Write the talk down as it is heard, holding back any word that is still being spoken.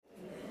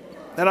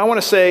And I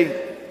want to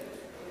say,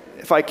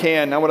 if I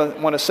can, I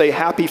want to say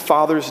Happy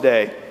Father's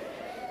Day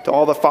to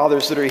all the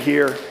fathers that are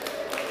here,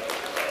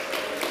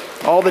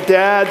 all the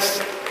dads.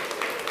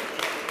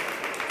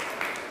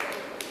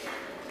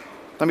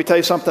 Let me tell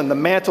you something, the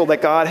mantle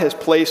that God has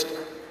placed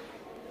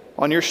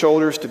on your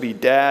shoulders to be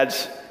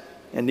dads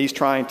in these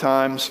trying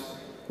times,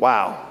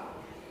 wow,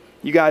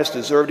 you guys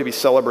deserve to be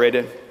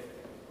celebrated.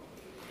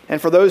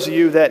 And for those of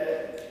you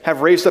that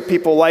have raised up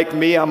people like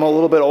me, I'm a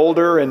little bit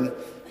older, and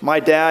my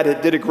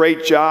dad did a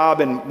great job,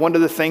 and one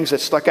of the things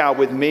that stuck out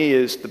with me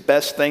is the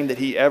best thing that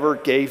he ever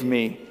gave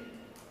me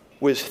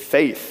was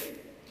faith,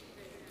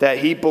 that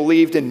he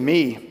believed in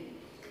me,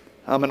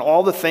 and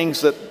all the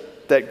things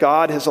that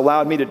God has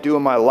allowed me to do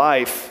in my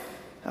life.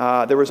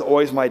 There was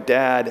always my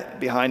dad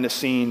behind the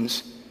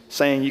scenes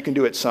saying, "You can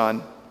do it,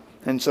 son."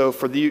 And so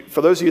for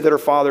those of you that are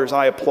fathers,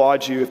 I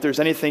applaud you. If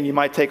there's anything you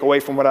might take away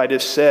from what I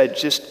just said,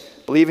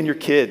 just believe in your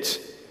kids,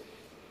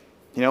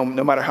 no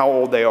matter how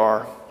old they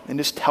are. And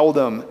just tell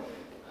them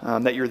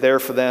that you're there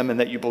for them and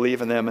that you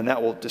believe in them, and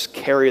that will just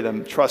carry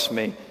them, trust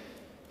me.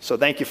 So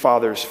thank you,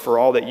 fathers, for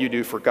all that you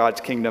do for God's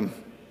kingdom.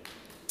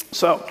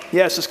 So,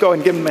 yes, let's go ahead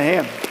and give them a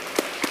hand.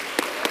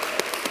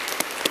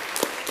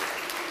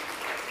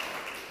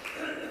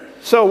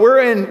 So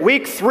we're in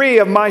week 3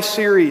 of my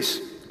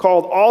series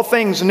called All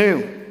Things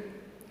New,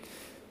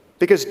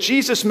 because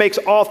Jesus makes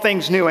all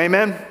things new,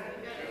 amen?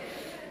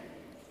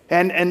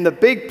 And the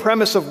big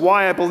premise of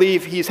why I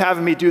believe he's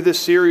having me do this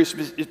series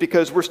is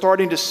because we're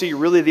starting to see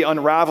really the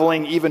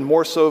unraveling even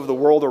more so of the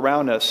world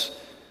around us.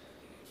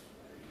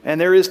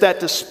 And there is that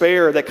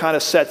despair that kind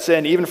of sets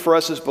in, even for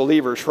us as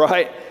believers,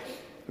 right?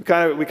 We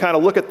kind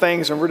of look at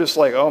things and we're just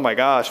like, oh my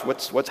gosh,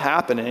 what's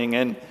happening?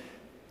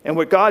 And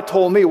what God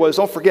told me was,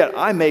 don't forget,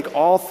 I make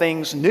all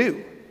things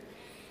new.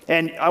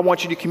 And I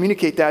want you to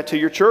communicate that to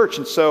your church.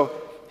 And so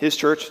his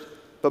church,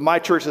 but my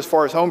church as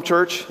far as home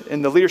church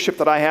and the leadership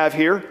that I have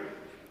here.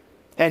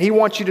 And he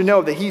wants you to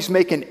know that he's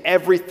making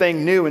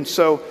everything new. And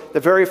so the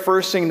very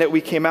first thing that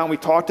we came out and we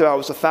talked about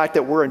was the fact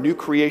that we're a new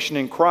creation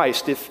in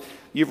Christ. If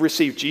you've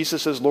received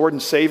Jesus as Lord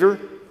and Savior,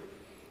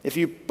 if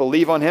you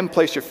believe on him,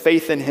 place your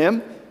faith in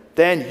him,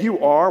 then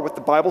you are, what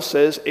the Bible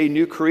says, a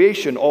new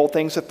creation. All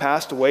things have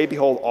passed away.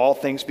 Behold, all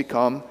things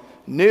become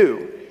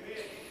new.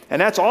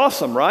 And that's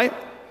awesome, right?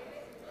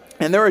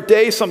 And there are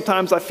days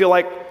sometimes I feel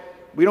like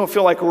we don't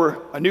feel like we're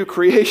a new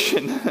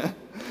creation.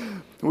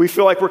 We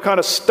feel like we're kind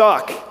of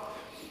stuck.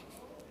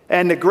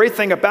 And the great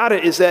thing about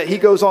it is that he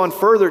goes on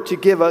further to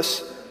give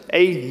us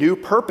a new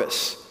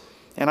purpose.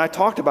 And I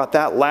talked about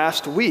that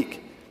last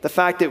week. The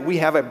fact that we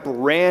have a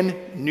brand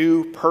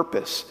new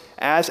purpose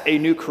as a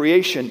new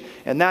creation.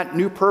 And that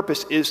new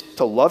purpose is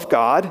to love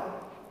God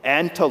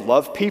and to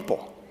love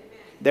people.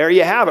 There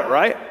you have it,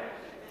 right?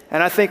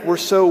 And I think we're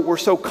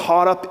so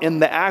caught up in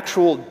the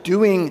actual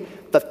doing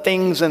the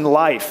things in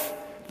life,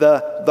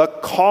 the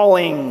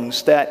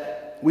callings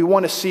that we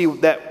want to see,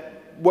 that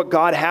what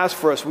God has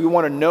for us. We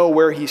want to know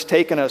where he's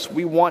taken us.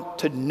 We want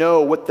to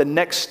know what the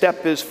next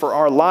step is for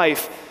our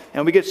life.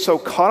 And we get so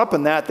caught up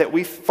in that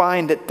we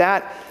find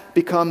that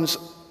becomes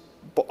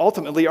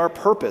ultimately our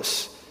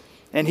purpose.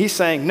 And he's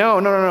saying,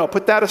 no,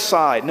 put that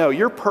aside. No,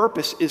 your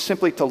purpose is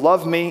simply to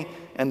love me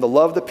and to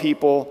love the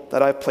people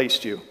that I've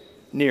placed you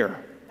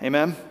near.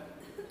 Amen?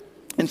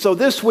 And so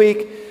this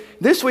week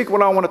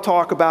what I want to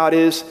talk about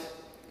is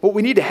what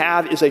we need to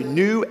have is a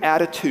new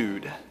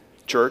attitude,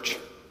 church.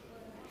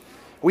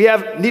 We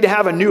need to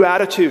have a new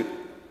attitude.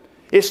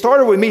 It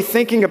started with me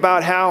thinking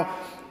about how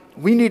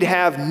we need to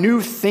have new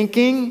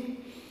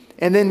thinking.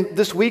 And then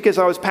this week as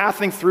I was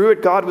passing through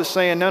it, God was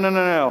saying,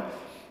 no.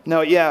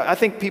 Yeah, I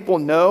think people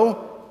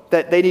know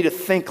that they need to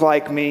think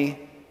like me,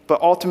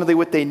 but ultimately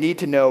what they need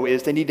to know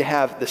is they need to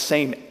have the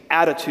same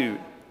attitude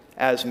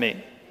as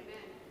me.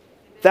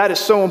 That is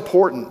so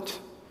important,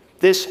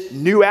 this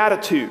new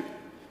attitude.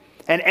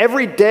 And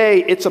every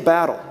day it's a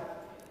battle.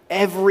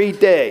 Every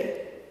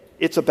day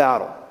it's a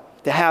battle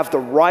to have the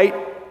right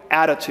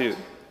attitude.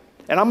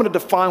 And I'm going to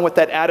define what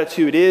that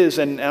attitude is,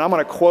 and I'm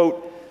going to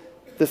quote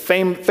the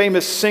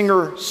famous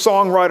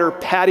singer-songwriter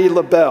Patti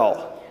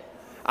LaBelle.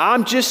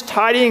 I'm just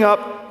tidying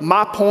up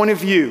my point of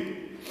view.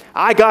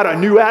 I got a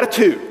new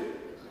attitude.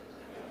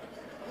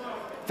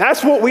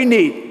 That's what we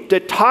need, to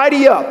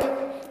tidy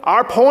up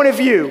our point of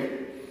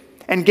view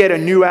and get a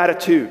new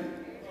attitude.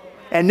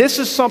 And this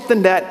is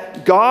something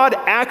that God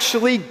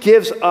actually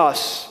gives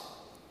us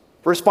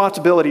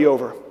responsibility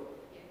over.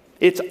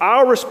 It's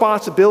our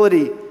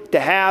responsibility to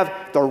have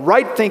the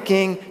right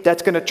thinking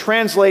that's going to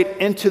translate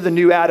into the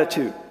new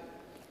attitude.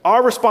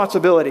 Our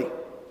responsibility.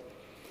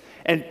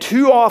 And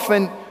too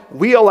often,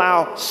 we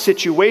allow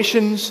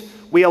situations,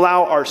 we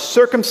allow our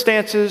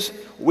circumstances,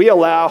 we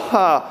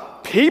allow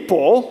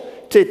people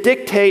to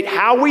dictate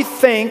how we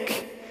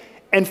think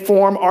and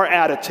form our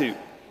attitude.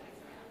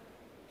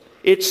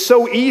 It's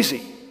so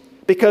easy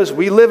because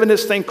we live in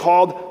this thing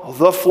called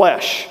the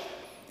flesh,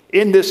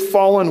 in this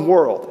fallen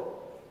world.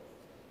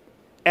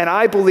 And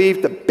I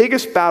believe the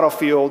biggest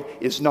battlefield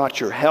is not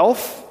your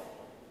health.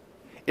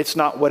 It's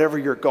not whatever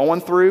you're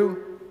going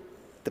through.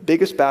 The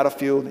biggest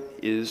battlefield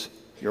is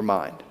your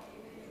mind.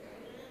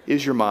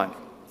 Is your mind.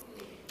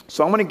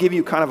 So I'm going to give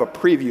you kind of a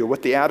preview of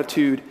what the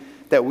attitude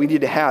that we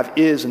need to have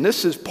is. And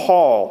this is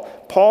Paul.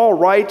 Paul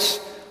writes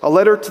a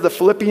letter to the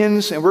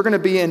Philippians, and we're going to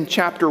be in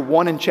chapter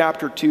 1 and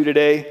chapter 2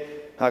 today,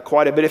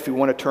 quite a bit if you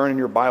want to turn in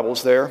your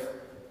Bibles there.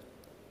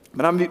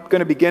 But I'm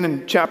going to begin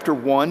in chapter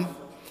 1, and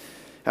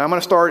I'm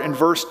going to start in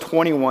verse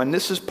 21.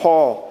 This is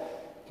Paul.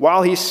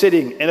 While he's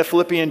sitting in a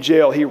Philippian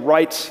jail, he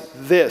writes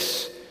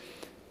this: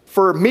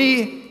 "For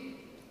me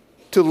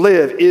to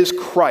live is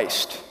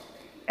Christ,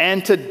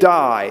 and to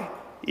die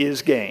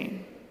is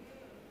gain."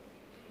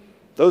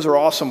 Those are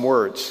awesome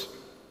words.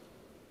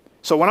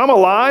 So when I'm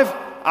alive,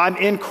 I'm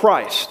in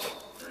Christ.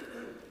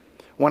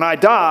 When I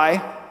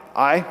die,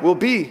 I will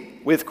be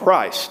with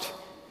Christ.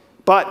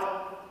 But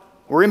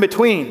we're in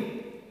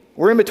between.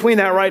 We're in between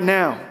that right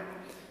now.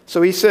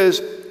 So he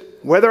says,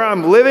 whether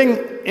I'm living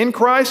in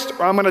Christ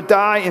or I'm going to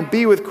die and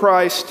be with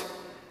Christ,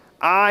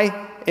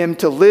 I am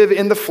to live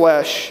in the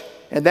flesh,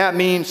 and that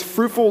means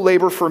fruitful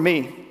labor for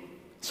me.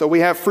 So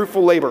we have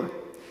fruitful labor.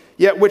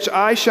 Yet which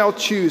I shall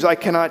choose, I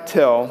cannot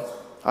tell.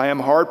 I am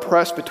hard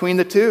pressed between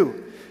the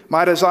two.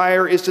 My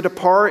desire is to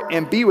depart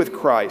and be with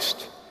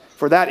Christ,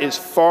 for that is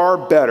far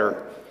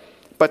better.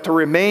 But to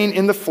remain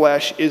in the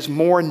flesh is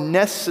more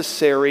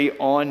necessary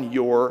on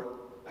your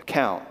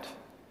account.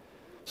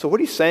 So what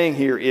he's saying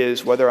here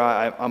is whether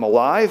I'm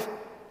alive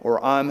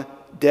or I'm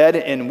dead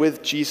and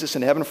with Jesus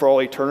in heaven for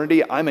all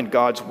eternity, I'm in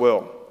God's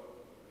will.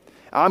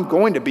 I'm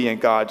going to be in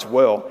God's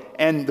will.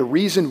 And the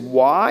reason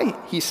why,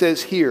 he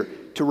says here,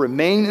 to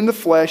remain in the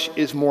flesh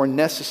is more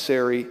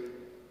necessary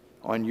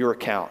on your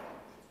account.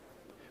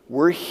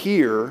 We're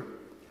here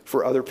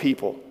for other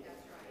people.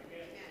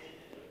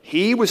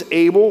 He was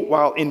able,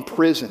 while in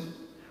prison,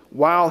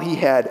 while he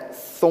had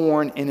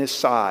thorn in his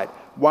side,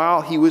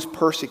 while he was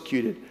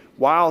persecuted,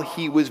 while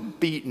he was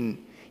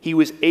beaten, he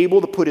was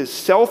able to put his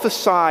self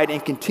aside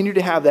and continue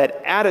to have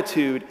that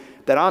attitude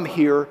that I'm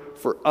here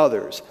for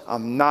others.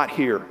 I'm not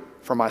here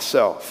for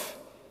myself.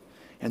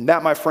 And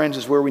that, my friends,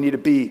 is where we need to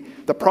be.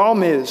 The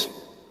problem is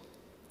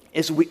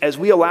as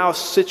we allow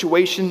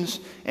situations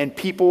and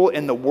people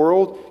in the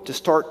world to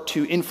start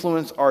to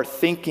influence our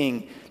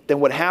thinking, then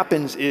what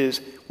happens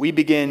is we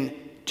begin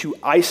to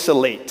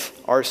isolate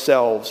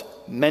ourselves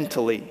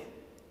mentally.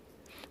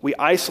 We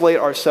isolate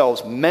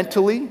ourselves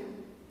mentally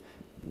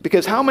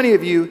because how many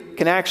of you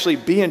can actually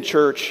be in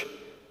church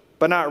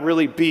but not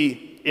really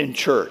be in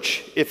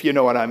church, if you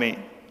know what I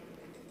mean?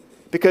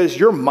 Because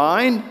your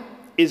mind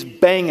is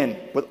banging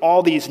with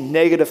all these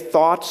negative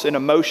thoughts and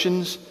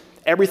emotions.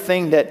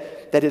 Everything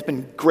that has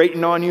been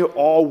grating on you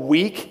all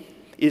week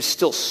is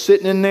still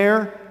sitting in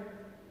there.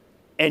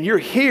 And you're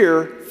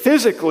here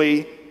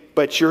physically,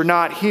 but you're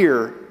not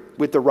here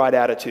with the right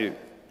attitude.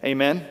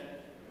 Amen?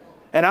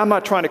 And I'm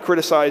not trying to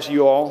criticize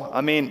you all.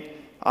 I mean,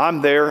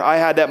 I'm there. I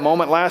had that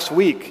moment last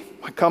week.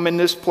 I come in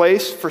this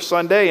place for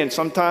Sunday, and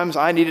sometimes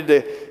I needed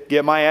to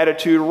get my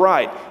attitude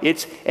right.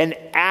 It's an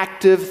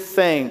active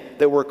thing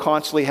that we're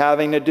constantly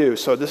having to do.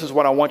 So this is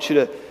what I want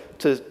you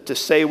to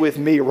say with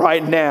me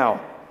right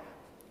now.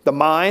 The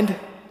mind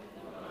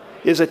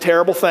is a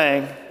terrible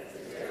thing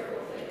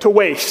to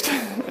waste.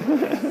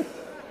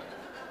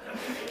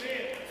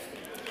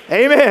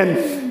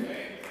 Amen.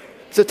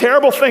 It's a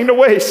terrible thing to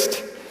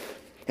waste.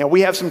 And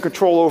we have some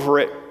control over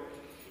it.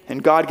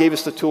 And God gave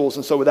us the tools.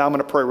 And so with that, I'm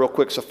going to pray real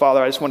quick. So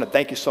Father, I just want to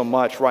thank you so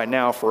much right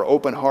now for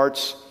open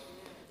hearts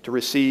to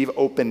receive,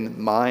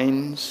 open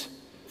minds,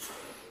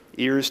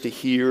 ears to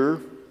hear.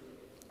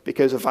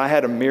 Because if I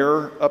had a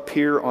mirror up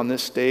here on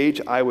this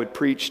stage, I would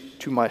preach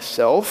to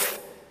myself.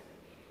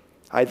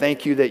 I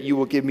thank you that you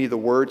will give me the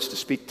words to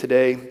speak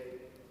today.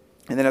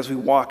 And then as we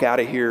walk out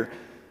of here,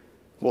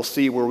 we'll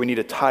see where we need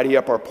to tidy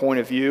up our point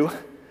of view,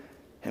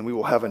 and we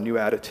will have a new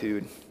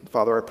attitude.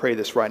 Father, I pray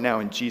this right now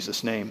in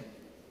Jesus' name.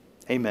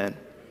 Amen.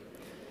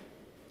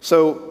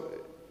 So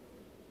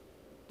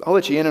I'll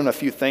let you in on a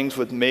few things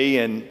with me,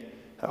 and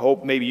I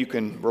hope maybe you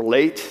can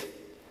relate.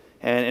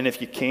 And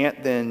if you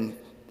can't, then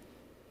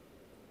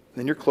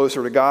you're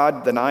closer to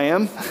God than I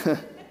am.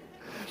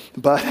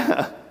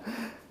 But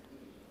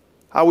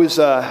I was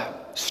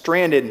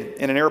stranded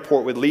in an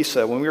airport with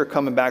Lisa when we were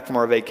coming back from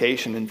our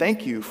vacation. And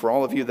thank you for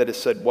all of you that have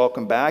said,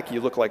 welcome back.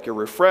 You look like you're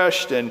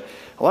refreshed. And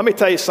let me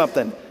tell you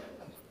something.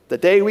 The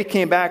day we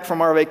came back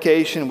from our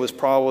vacation was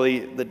probably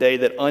the day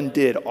that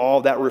undid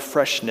all that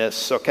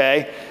refreshness,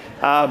 okay?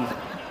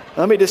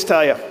 Let me just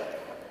tell you.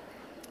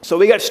 So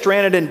we got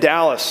stranded in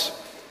Dallas.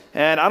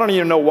 And I don't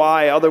even know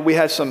why. We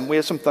had some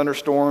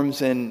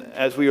thunderstorms, and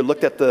as we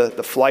looked at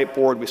the flight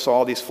board, we saw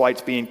all these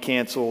flights being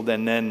canceled,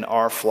 and then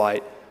our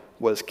flight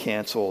was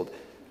canceled.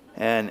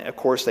 And of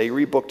course, they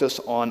rebooked us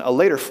on a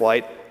later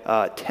flight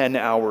 10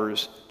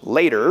 hours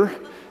later.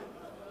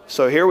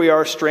 So here we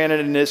are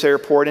stranded in this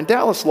airport. And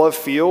Dallas Love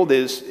Field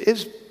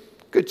is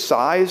good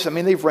size. I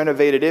mean, they've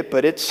renovated it,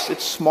 but it's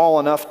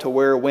small enough to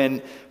where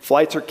when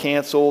flights are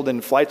canceled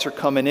and flights are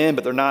coming in,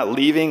 but they're not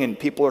leaving, and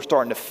people are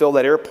starting to fill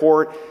that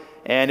airport,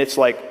 and it's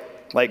like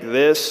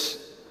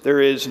this. There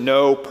is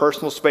no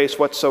personal space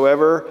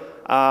whatsoever.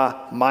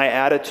 My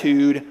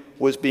attitude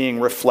was being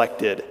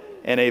reflected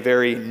in a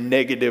very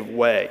negative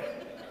way.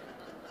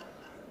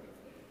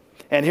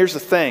 And here's the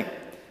thing.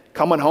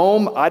 Coming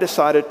home, I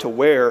decided to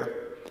wear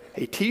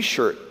a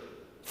t-shirt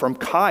from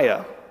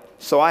Kaya.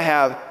 So I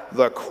have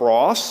the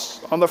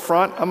cross on the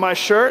front of my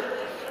shirt,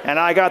 and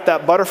I got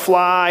that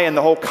butterfly and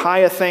the whole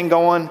Kaya thing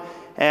going.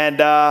 And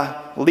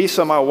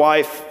Lisa, my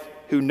wife,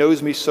 who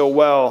knows me so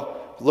well,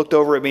 looked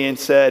over at me and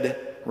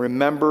said,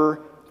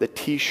 "Remember the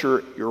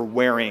t-shirt you're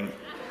wearing."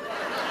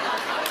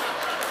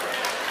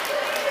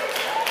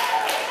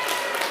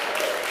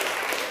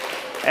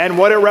 And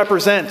what it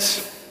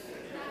represents,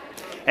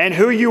 and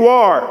who you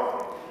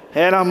are.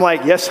 And I'm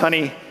like, yes,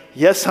 honey.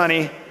 Yes,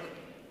 honey.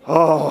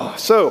 Oh,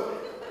 so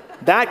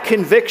that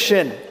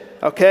conviction,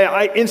 okay,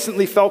 I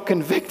instantly felt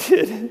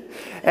convicted.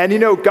 And you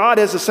know, God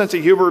has a sense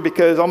of humor,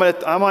 because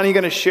I'm only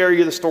going to share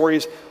you the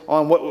stories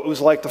on what it was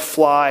like to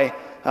fly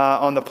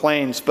on the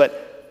planes.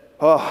 But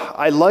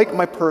I like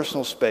my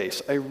personal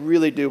space. I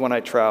really do when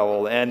I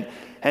travel.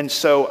 And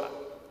so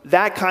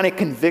that kind of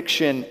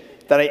conviction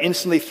that I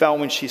instantly felt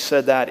when she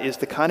said that is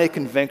the kind of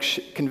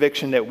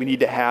conviction that we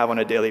need to have on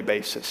a daily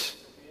basis.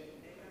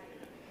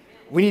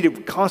 We need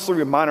to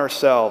constantly remind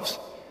ourselves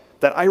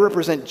that I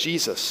represent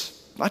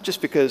Jesus, not just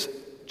because,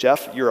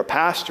 Jeff, you're a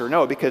pastor.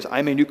 No, because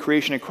I'm a new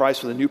creation in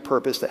Christ with a new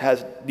purpose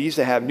that needs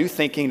to have new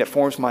thinking that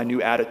forms my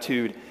new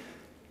attitude.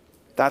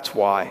 That's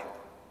why.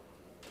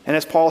 And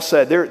as Paul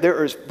said,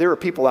 there are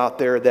people out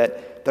there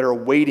that are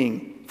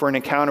waiting for an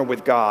encounter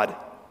with God,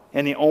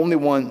 and the only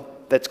one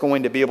that's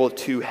going to be able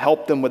to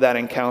help them with that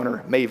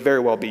encounter may very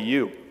well be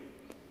you.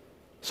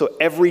 So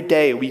every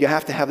day we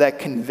have to have that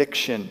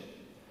conviction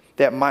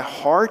that my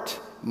heart,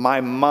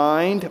 my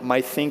mind,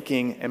 my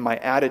thinking, and my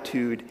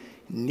attitude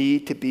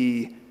need to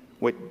be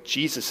what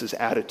Jesus'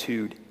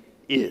 attitude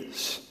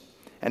is.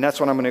 And that's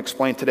what I'm going to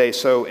explain today.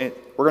 So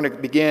we're going to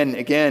begin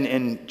again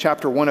in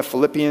chapter 1 of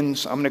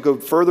Philippians. I'm going to go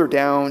further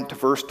down to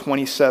verse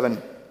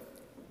 27.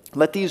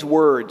 Let these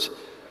words,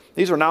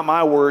 these are not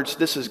my words,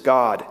 this is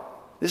God.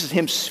 This is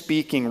him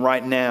speaking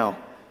right now.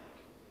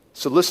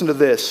 So listen to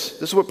this.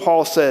 This is what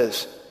Paul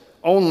says.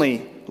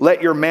 Only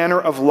let your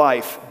manner of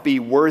life be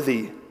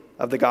worthy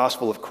of the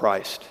gospel of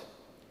Christ.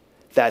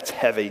 That's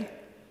heavy.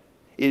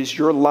 Is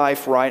your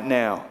life right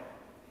now,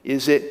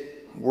 is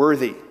it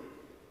worthy?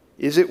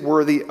 Is it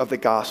worthy of the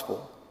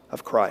gospel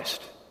of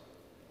Christ?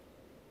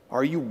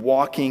 Are you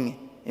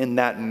walking in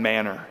that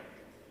manner?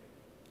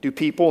 Do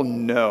people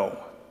know?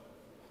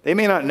 They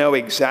may not know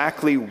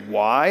exactly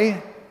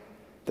why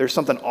there's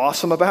something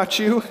awesome about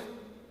you,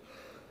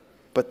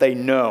 but they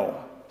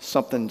know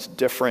something's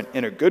different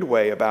in a good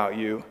way about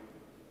you.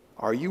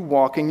 Are you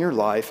walking your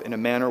life in a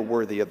manner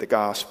worthy of the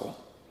gospel?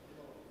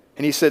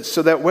 And he said,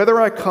 so that whether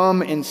I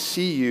come and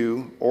see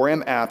you or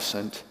am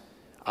absent,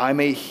 I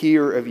may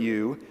hear of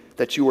you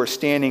that you are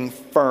standing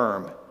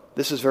firm.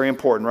 This is very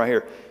important right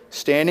here.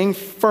 Standing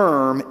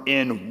firm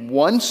in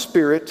one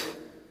spirit,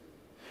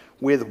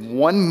 with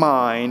one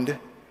mind,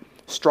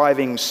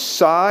 striving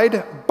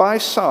side by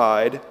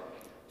side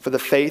for the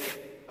faith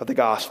of the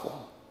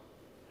gospel.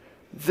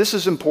 This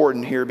is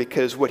important here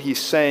because what he's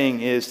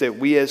saying is that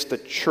we as the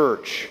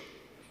church,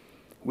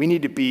 we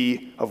need to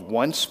be of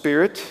one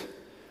spirit,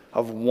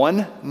 of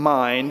one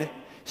mind,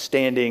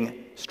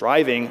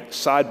 striving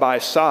side by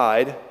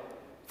side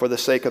for the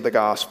sake of the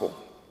gospel.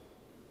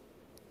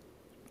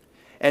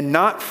 And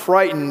not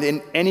frightened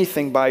in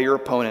anything by your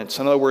opponents.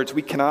 In other words,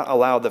 we cannot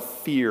allow the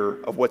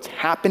fear of what's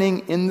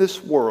happening in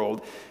this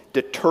world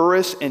deter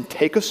us and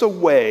take us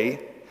away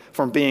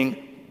from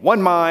being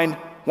one mind,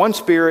 one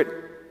spirit,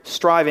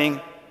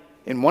 striving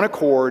in one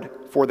accord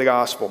for the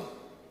gospel.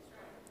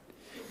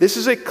 This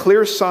is a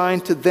clear sign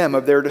to them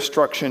of their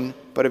destruction,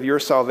 but of your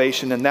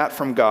salvation, and that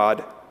from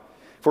God.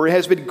 For it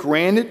has been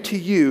granted to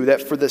you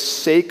that for the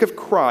sake of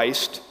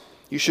Christ,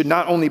 you should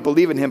not only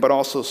believe in him, but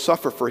also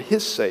suffer for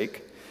his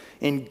sake,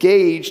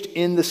 engaged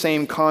in the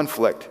same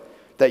conflict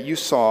that you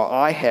saw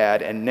I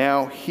had and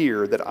now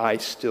hear that I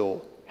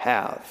still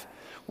have.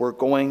 We're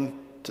going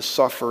to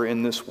suffer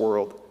in this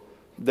world.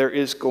 There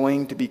is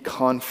going to be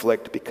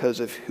conflict because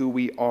of who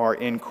we are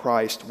in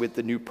Christ with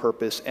the new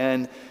purpose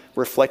and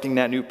reflecting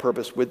that new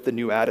purpose with the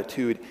new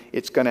attitude.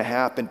 It's going to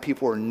happen.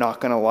 People are not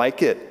going to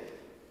like it.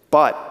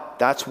 But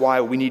that's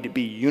why we need to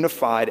be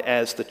unified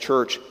as the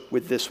church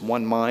with this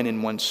one mind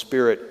and one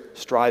spirit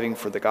striving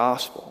for the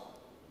gospel.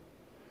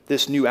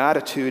 This new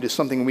attitude is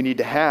something we need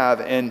to have.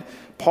 And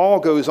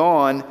Paul goes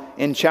on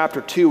in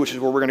chapter 2, which is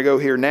where we're going to go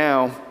here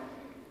now,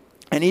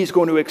 and he's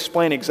going to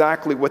explain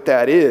exactly what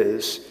that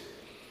is.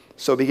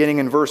 So beginning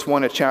in verse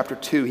 1 of chapter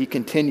 2, he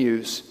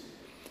continues,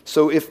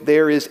 so if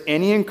there is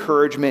any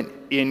encouragement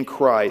in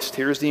Christ,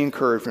 here's the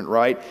encouragement,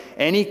 right?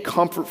 Any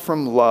comfort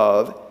from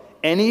love,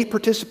 any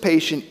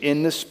participation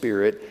in the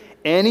Spirit,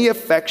 any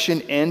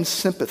affection and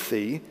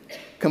sympathy,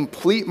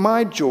 complete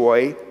my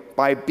joy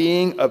by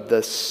being of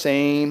the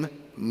same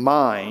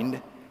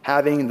mind,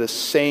 having the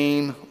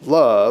same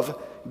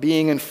love,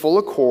 being in full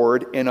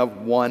accord and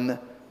of one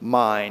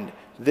mind.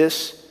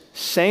 This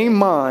same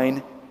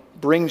mind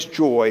brings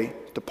joy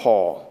to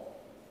Paul.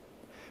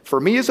 For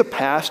me as a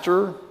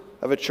pastor,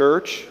 of a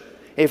church,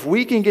 if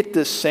we can get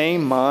the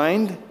same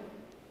mind,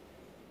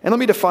 and let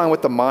me define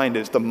what the mind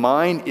is. The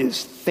mind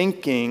is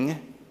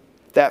thinking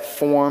that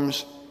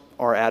forms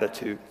our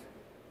attitude.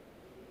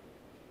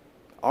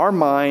 Our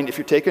mind, if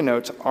you're taking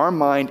notes, our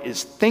mind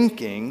is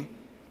thinking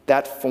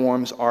that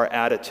forms our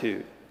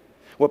attitude.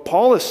 What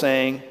Paul is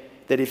saying,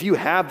 that if you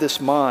have this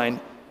mind,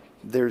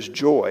 there's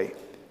joy,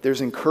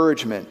 there's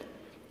encouragement,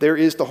 there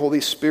is the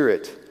Holy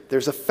Spirit,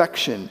 there's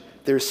affection,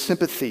 there's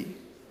sympathy.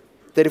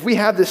 That if we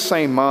have this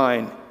same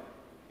mind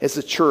as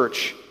the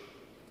church,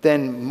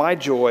 then my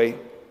joy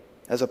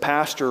as a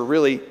pastor,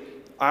 really,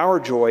 our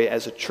joy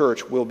as a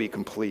church will be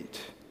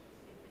complete.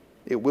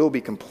 It will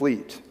be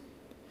complete.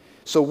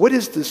 So what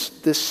is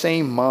this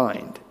same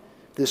mind,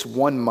 this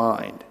one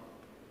mind?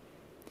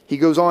 He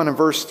goes on in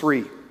verse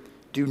 3,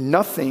 do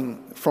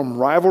nothing from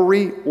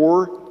rivalry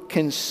or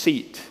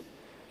conceit.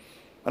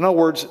 In other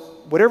words,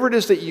 whatever it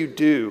is that you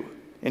do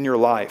in your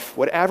life,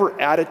 whatever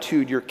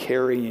attitude you're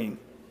carrying,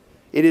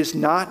 it is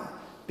not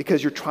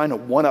because you're trying to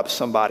one-up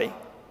somebody.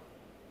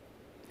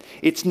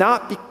 It's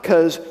not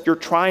because you're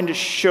trying to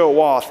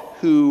show off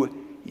who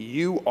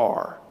you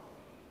are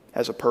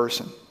as a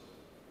person.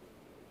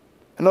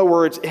 In other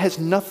words, it has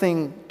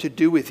nothing to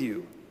do with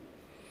you.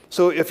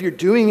 So if you're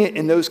doing it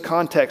in those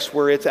contexts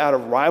where it's out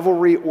of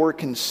rivalry or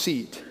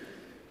conceit,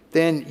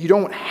 then you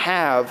don't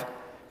have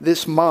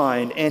this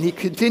mind. And he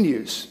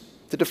continues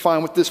to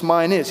define what this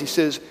mind is. He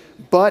says,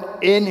 but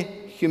in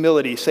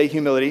humility, say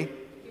humility.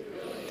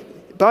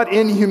 But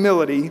in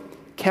humility,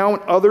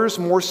 count others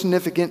more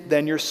significant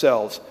than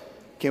yourselves.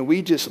 Can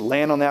we just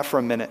land on that for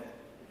a minute?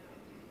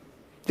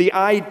 The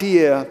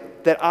idea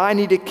that I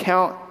need to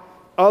count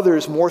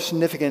others more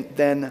significant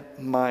than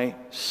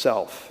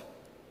myself.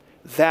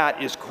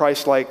 That is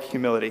Christ-like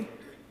humility.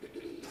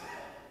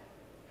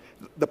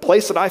 The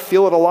place that I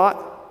feel it a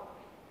lot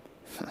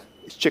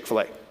is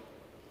Chick-fil-A.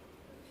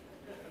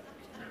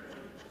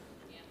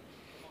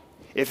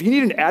 If you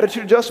need an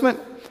attitude adjustment,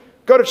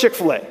 go to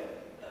Chick-fil-A.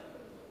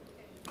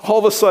 All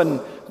of a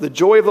sudden, the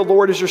joy of the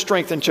Lord is your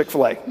strength in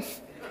Chick-fil-A.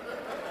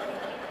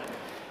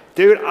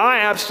 Dude,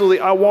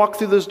 I walk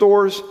through those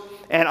doors,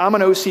 and I'm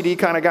an OCD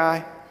kind of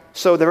guy.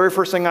 So the very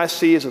first thing I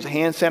see is those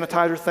hand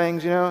sanitizer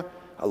things, I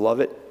love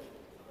it.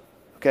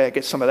 Okay, I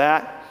get some of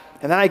that.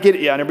 And then and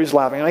everybody's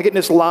laughing. And I get in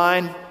this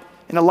line,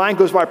 and the line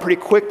goes by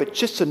pretty quick, but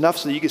just enough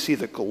so that you can see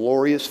the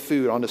glorious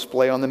food on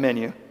display on the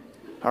menu.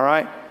 All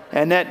right?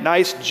 And that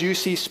nice,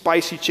 juicy,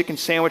 spicy chicken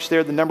sandwich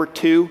there, the number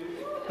 2,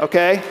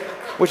 okay?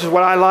 Which is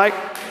what I like.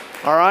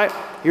 All right?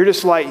 You're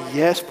just like,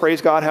 yes,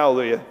 praise God,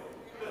 hallelujah.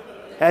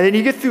 And then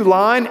you get through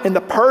line, and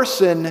the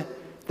person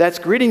that's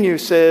greeting you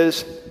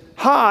says,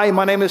 hi,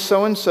 my name is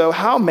so-and-so.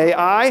 How may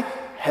I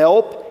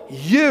help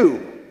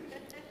you?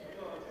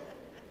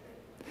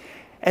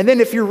 And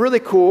then if you're really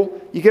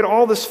cool, you get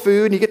all this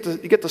food, and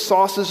you get the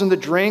sauces and the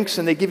drinks,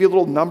 and they give you a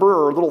little number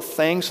or a little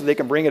thing so they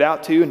can bring it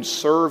out to you and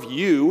serve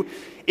you.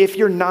 If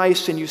you're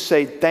nice and you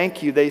say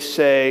thank you, they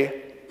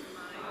say,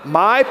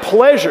 my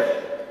pleasure.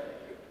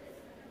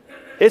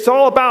 It's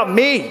all about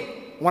me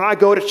when I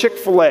go to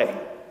Chick-fil-A.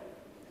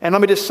 And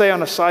let me just say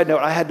on a side note,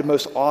 I had the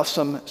most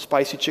awesome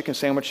spicy chicken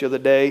sandwich the other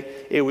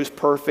day. It was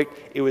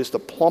perfect. It was the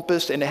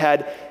plumpest, and it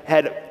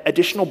had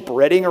additional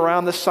breading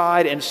around the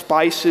side and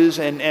spices,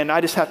 and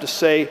I just have to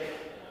say,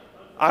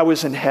 I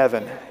was in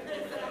heaven.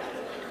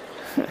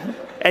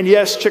 And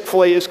yes,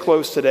 Chick-fil-A is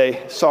closed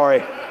today.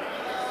 Sorry.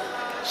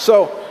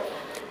 So,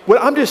 what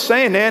I'm just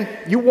saying, man,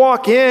 you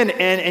walk in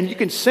and you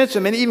can sense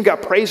them, and they even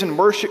got praise and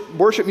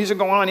worship music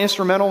going on,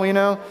 instrumental,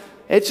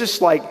 It's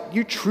just like,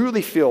 you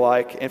truly feel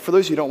like, and for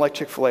those of you who don't like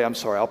Chick-fil-A, I'm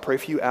sorry, I'll pray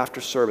for you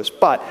after service,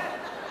 but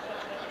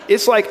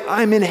it's like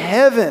I'm in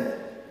heaven.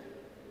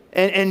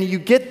 And you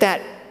get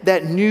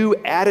that new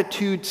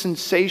attitude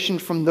sensation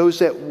from those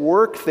that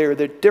work there.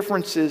 The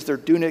difference is they're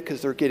doing it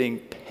because they're getting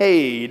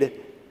paid,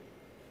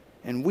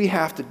 and we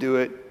have to do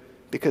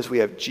it because we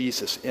have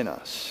Jesus in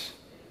us.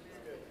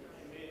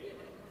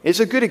 It's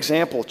a good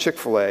example,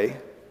 Chick-fil-A,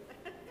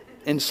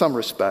 in some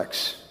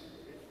respects.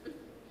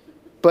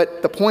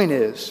 But the point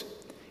is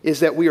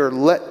that we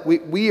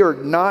are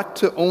not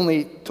to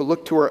only to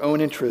look to our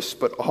own interests,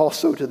 but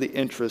also to the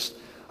interests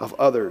of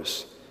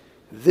others.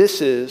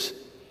 This is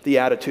the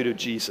attitude of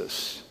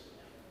Jesus.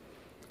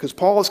 Because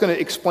Paul is going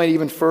to explain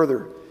even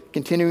further.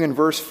 Continuing in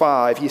verse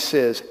 5, he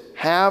says,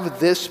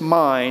 have this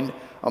mind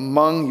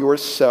among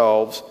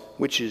yourselves,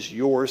 which is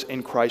yours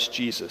in Christ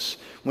Jesus.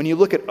 When you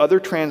look at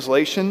other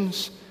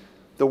translations,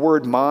 the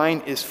word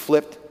mind is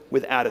flipped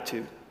with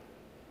attitude.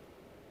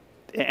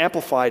 The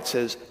Amplified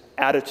says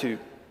attitude.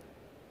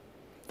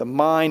 The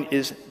mind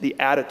is the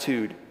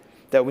attitude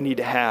that we need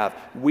to have.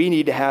 We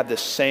need to have the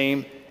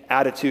same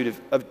attitude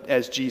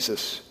as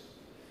Jesus.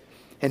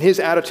 And his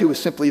attitude was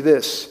simply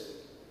this: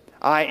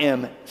 I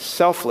am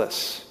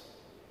selfless.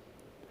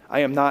 I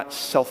am not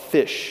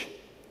selfish.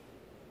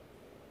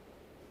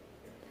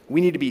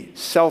 We need to be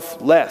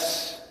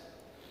selfless.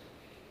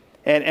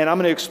 And I'm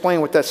going to explain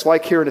what that's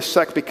like here in a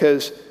sec,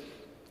 because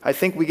I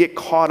think we get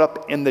caught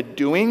up in the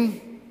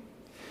doing.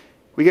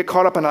 We get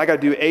caught up in, I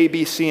got to do A,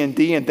 B, C, and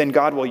D, and then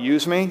God will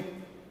use me.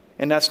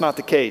 And that's not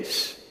the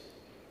case.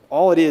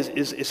 All it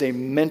is a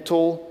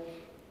mental,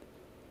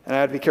 and I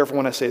have to be careful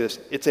when I say this,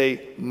 it's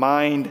a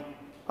mind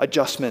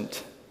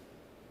adjustment.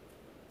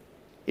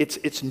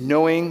 It's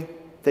knowing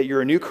that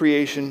you're a new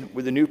creation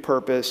with a new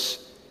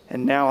purpose,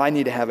 and now I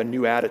need to have a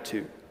new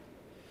attitude.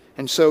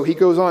 And so he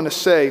goes on to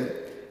say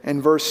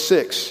in verse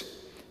 6,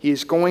 he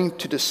is going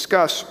to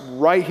discuss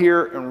right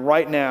here and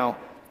right now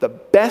the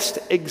best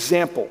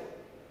example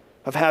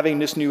of having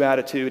this new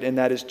attitude, and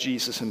that is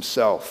Jesus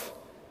himself.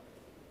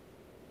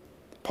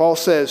 Paul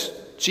says,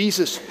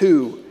 Jesus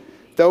who,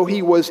 though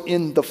he was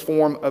in the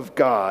form of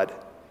God,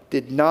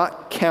 did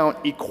not count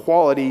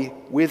equality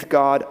with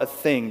God a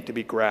thing to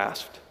be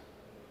grasped.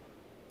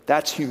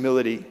 That's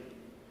humility.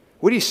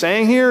 What he's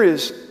saying here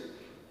is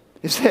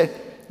that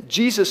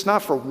Jesus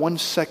not for 1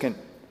 second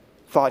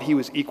thought he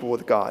was equal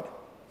with God,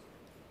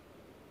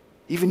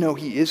 even though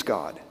he is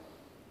God.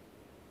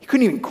 He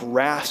couldn't even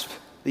grasp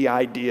the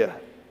idea.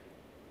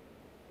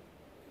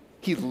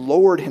 He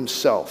lowered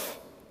himself.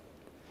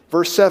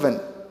 Verse 7,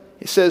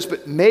 it says,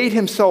 but made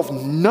himself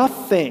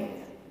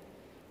nothing.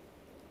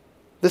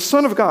 The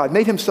Son of God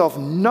made himself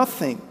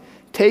nothing,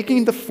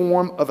 taking the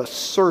form of a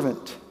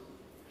servant,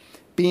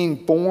 being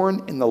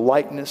born in the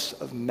likeness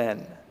of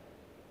men.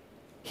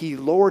 He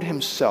lowered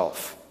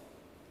himself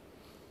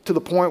to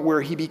the point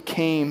where he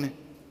became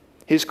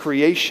his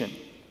creation.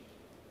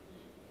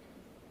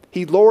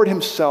 He lowered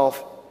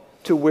himself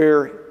to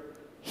where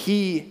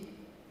he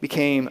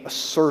became a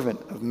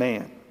servant of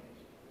man.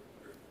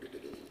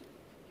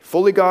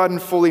 Fully God and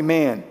fully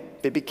man,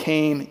 but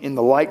became in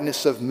the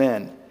likeness of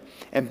men.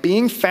 And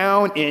being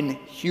found in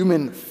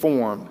human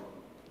form,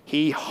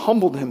 he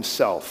humbled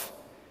himself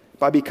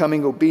by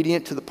becoming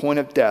obedient to the point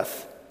of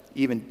death,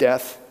 even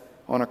death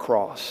on a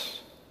cross.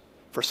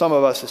 For some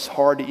of us, it's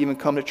hard to even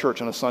come to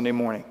church on a Sunday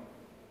morning.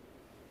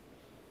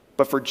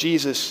 But for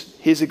Jesus,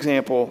 his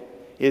example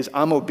is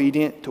I'm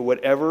obedient to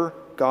whatever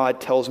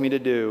God tells me to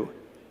do,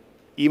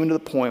 even to the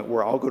point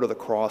where I'll go to the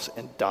cross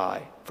and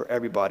die for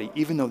everybody,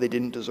 even though they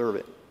didn't deserve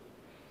it.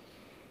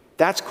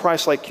 That's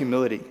Christ-like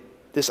humility.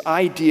 This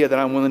idea that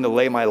I'm willing to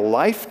lay my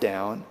life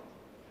down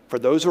for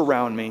those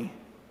around me.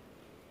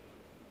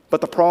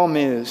 But the problem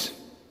is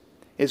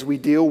we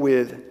deal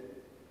with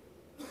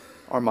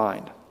our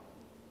mind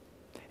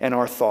and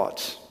our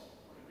thoughts.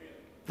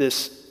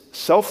 This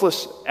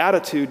selfless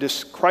attitude,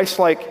 this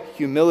Christ-like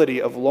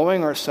humility of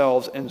lowering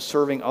ourselves and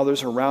serving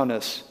others around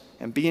us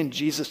and being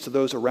Jesus to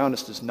those around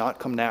us does not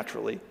come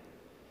naturally.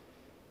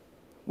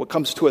 What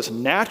comes to us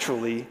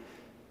naturally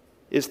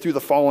is through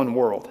the fallen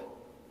world.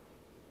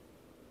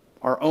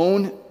 Our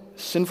own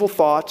sinful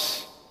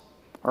thoughts,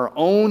 our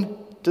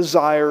own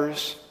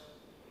desires,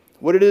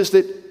 what it is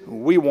that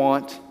we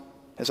want.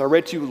 As I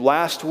read to you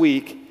last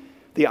week,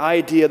 the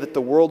idea that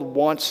the world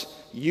wants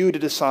you to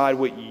decide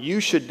what you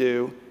should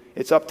do.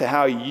 It's up to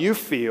how you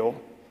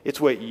feel.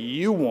 It's what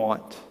you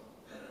want.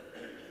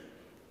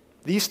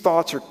 These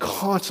thoughts are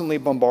constantly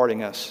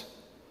bombarding us.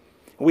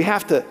 We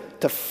have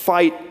to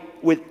fight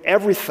with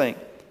everything,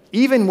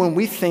 even when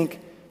we think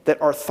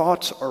that our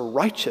thoughts are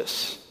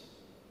righteous.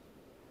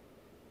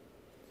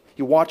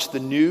 You watch the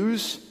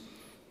news,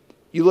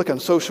 you look on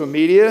social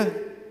media,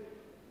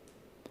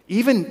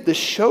 even the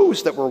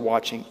shows that we're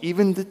watching,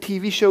 even the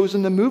TV shows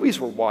and the movies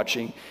we're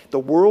watching, the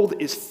world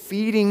is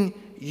feeding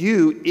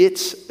you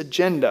its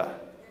agenda.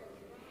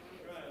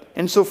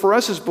 And so for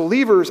us as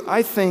believers,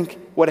 I think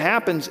what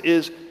happens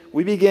is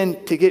we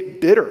begin to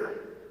get bitter.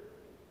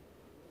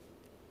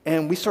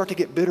 And we start to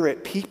get bitter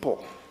at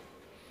people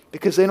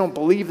because they don't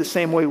believe the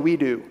same way we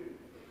do,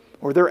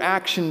 or their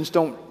actions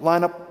don't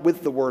line up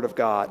with the Word of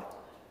God.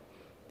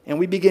 And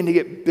we begin to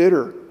get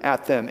bitter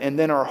at them, and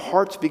then our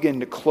hearts begin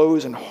to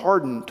close and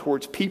harden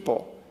towards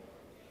people.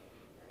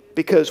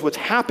 Because what's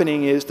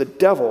happening is the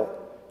devil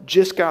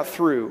just got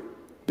through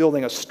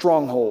building a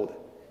stronghold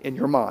in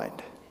your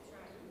mind.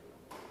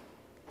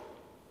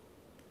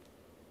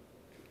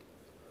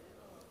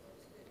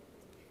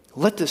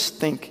 Let this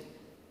think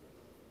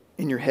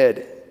in your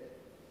head.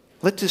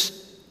 Let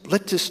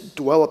this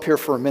dwell up here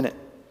for a minute.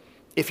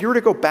 If you were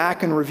to go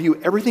back and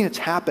review everything that's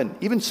happened,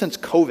 even since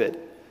COVID,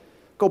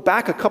 go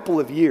back a couple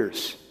of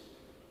years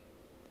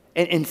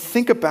and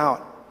think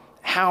about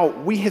how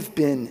we have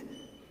been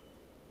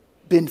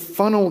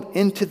funneled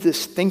into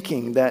this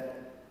thinking that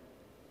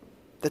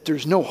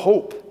there's no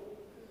hope.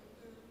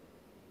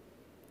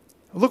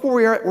 Look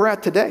where we're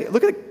at today.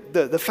 Look at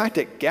the fact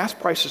that gas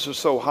prices are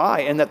so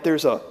high and that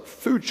there's a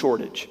food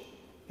shortage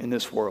in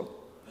this world.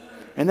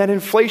 And that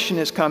inflation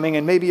is coming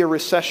and maybe a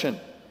recession.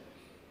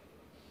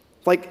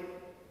 Like,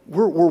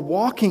 we're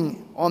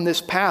walking on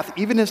this path,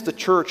 even as the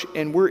church,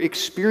 and we're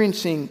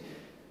experiencing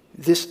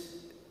this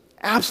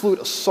absolute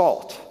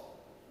assault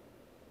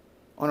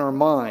on our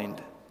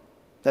mind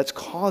that's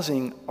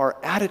causing our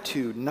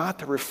attitude not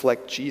to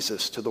reflect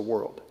Jesus to the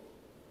world.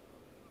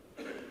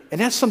 And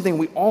that's something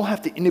we all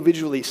have to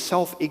individually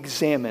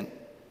self-examine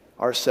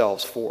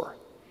ourselves for.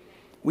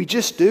 We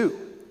just do.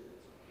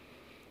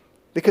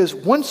 Because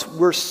once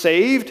we're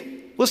saved,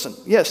 listen,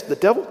 yes, the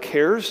devil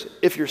cares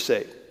if you're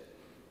saved.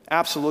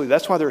 Absolutely.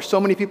 That's why there are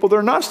so many people that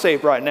are not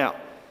saved right now.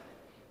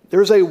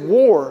 There's a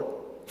war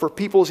for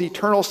people's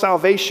eternal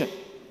salvation.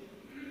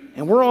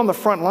 And we're on the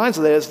front lines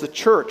of that as the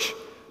church.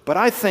 But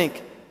I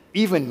think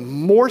even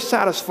more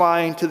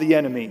satisfying to the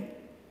enemy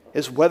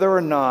is whether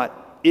or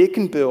not it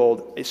can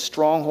build a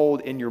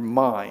stronghold in your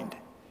mind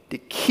to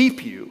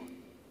keep you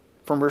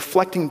from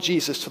reflecting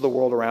Jesus to the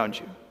world around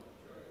you.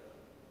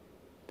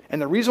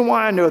 And the reason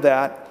why I know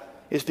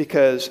that is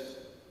because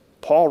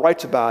Paul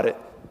writes about it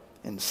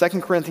in 2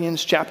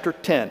 Corinthians chapter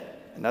 10,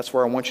 and that's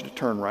where I want you to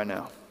turn right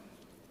now.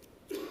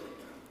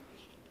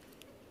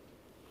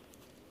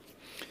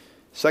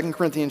 2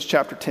 Corinthians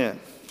chapter 10.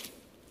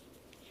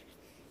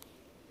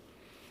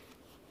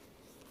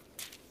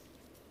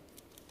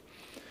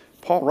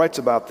 Paul writes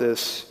about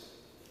this,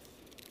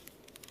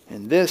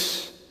 and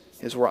this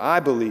is where I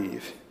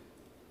believe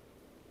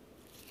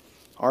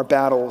our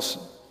battles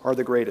are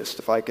the greatest,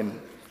 if I can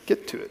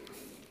get to it.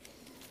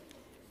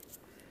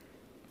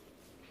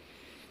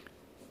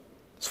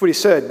 That's what he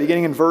said,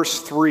 beginning in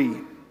verse 3.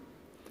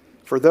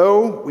 For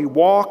though we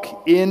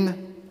walk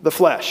in the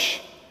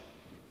flesh.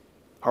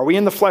 Are we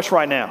in the flesh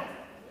right now?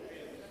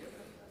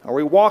 Are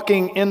we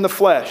walking in the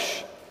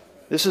flesh?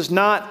 This is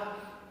not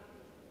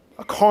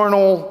a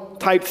carnal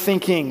type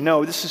thinking.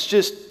 No, this is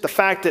just the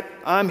fact that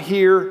I'm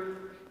here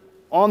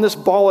on this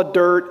ball of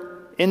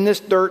dirt, in this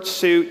dirt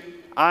suit.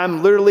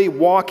 I'm literally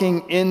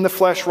walking in the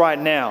flesh right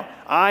now.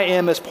 I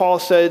am, as Paul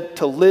said,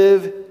 to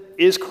live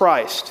is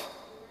Christ.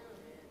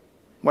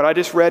 What I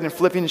just read in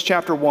Philippians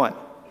chapter 1.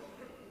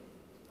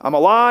 I'm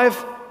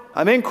alive,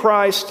 I'm in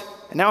Christ,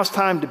 and now it's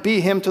time to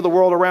be Him to the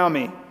world around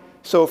me.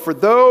 So for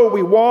though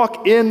we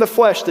walk in the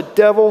flesh, the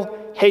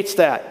devil hates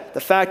that.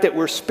 The fact that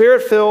we're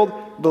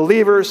Spirit-filled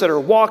believers that are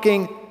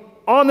walking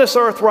on this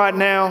earth right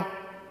now,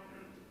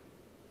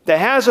 that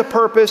has a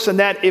purpose, and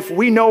that if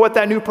we know what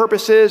that new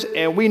purpose is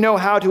and we know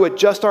how to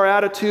adjust our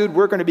attitude,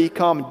 we're going to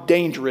become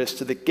dangerous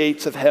to the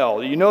gates of hell.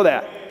 Do you know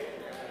that?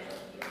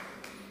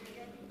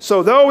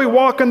 So though we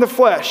walk in the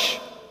flesh,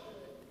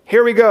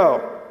 here we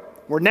go.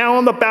 We're now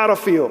on the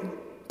battlefield.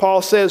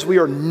 Paul says we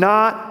are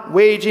not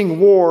waging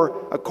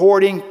war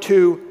according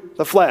to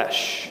the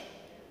flesh.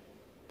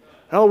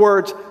 In other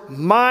words,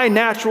 my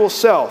natural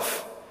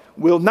self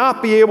will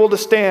not be able to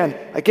stand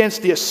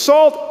against the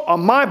assault on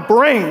my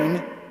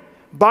brain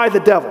by the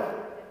devil.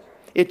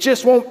 It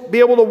just won't be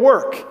able to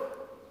work.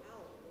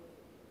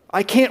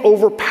 I can't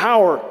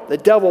overpower the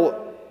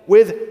devil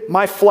with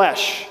my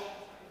flesh.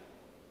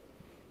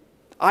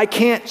 I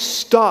can't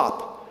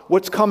stop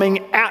what's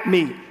coming at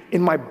me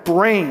in my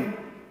brain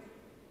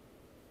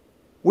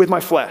with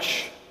my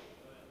flesh.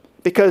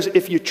 Because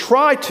if you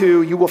try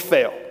to, you will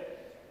fail.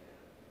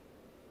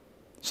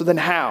 So then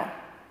how?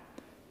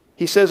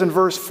 He says in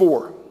verse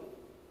 4,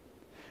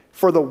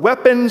 for the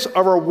weapons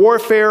of our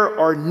warfare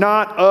are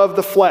not of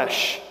the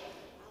flesh.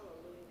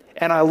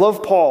 And I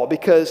love Paul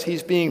because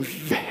he's being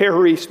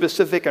very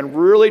specific and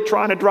really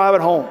trying to drive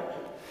it home.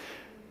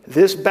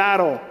 This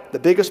battle, the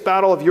biggest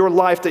battle of your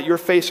life that you're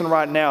facing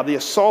right now, the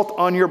assault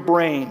on your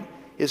brain,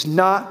 is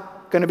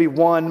not going to be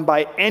won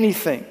by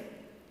anything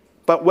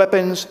but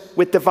weapons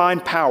with divine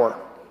power.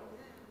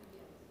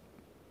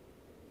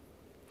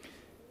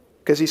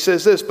 Because he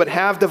says this, but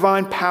have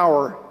divine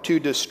power to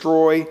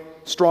destroy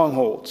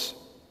strongholds.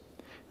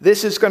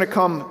 This is going to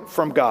come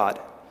from God.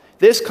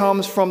 This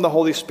comes from the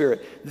Holy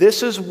Spirit.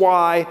 This is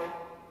why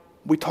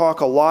we talk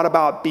a lot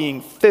about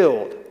being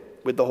filled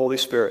with the Holy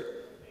Spirit.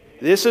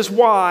 This is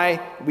why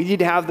we need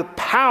to have the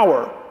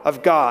power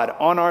of God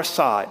on our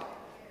side.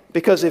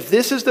 Because if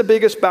this is the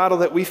biggest battle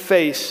that we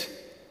face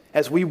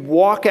as we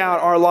walk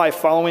out our life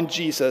following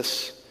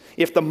Jesus,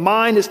 if the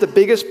mind is the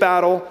biggest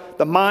battle,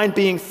 the mind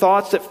being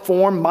thoughts that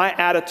form my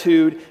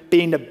attitude,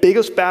 being the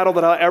biggest battle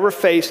that I'll ever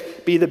face,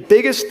 be the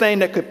biggest thing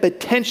that could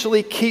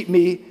potentially keep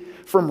me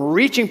from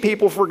reaching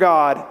people for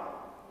God,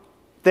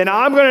 then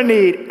I'm going to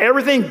need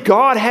everything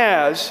God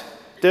has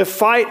to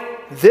fight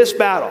this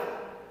battle.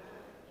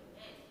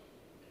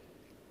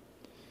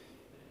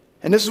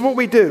 And this is what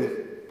we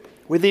do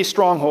with these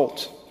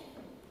strongholds.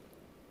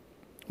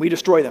 We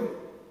destroy them.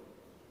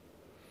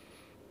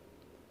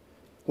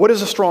 What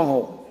is a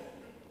stronghold?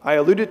 I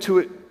alluded to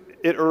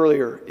it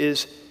earlier.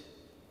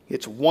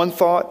 It's one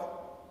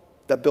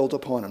thought that builds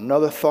upon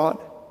another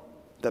thought,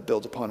 that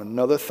builds upon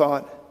another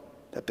thought,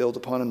 that builds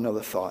upon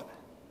another thought,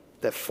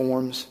 that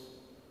forms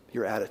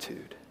your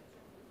attitude.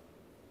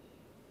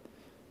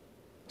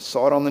 I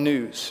saw it on the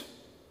news.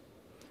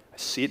 I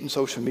see it in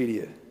social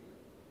media.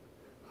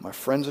 My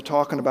friends are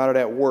talking about it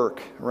at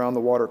work around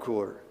the water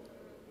cooler.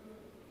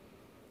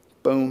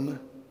 Boom,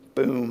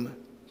 boom,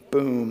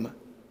 boom.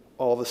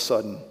 All of a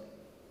sudden,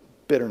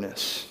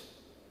 bitterness,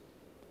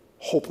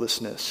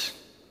 hopelessness.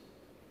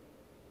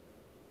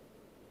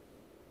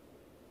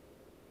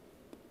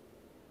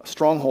 A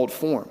stronghold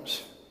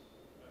forms.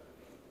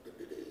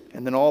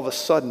 And then all of a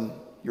sudden,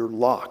 you're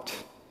locked.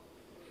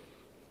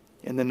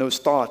 And then those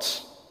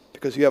thoughts,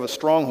 because you have a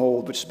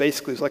stronghold, which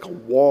basically is like a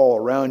wall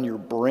around your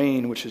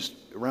brain, which is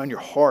around your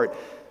heart,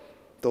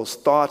 those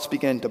thoughts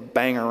begin to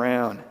bang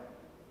around.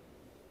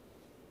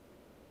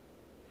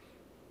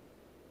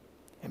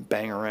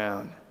 bang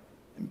around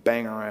and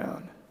bang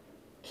around.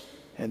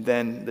 And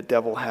then the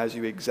devil has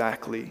you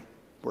exactly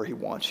where he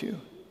wants you.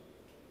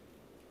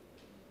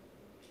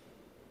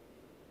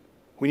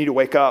 We need to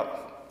wake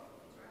up.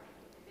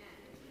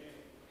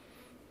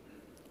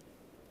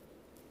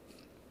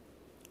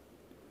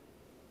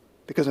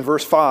 Because in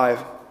verse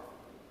 5,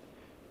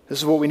 this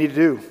is what we need to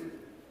do.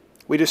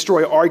 We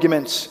destroy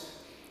arguments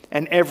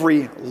and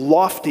every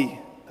lofty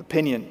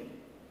opinion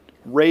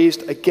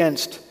raised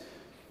against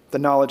the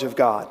knowledge of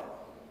God.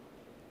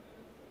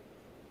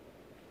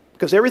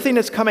 Because everything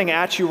that's coming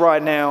at you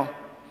right now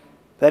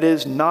that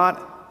is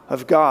not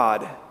of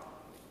God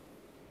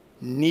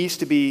needs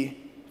to be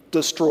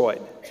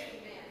destroyed.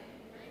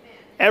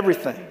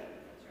 Everything.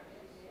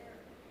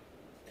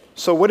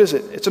 So what is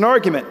it? It's an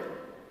argument.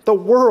 The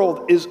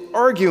world is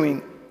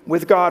arguing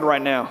with God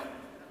right now.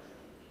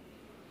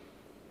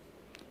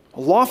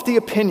 A lofty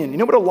opinion. You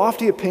know what a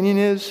lofty opinion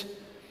is?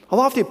 A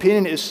lofty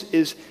opinion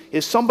is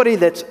somebody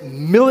that's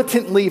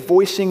militantly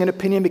voicing an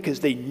opinion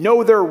because they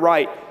know they're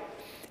right.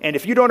 And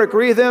if you don't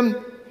agree with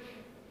them,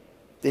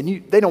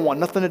 then they don't want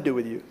nothing to do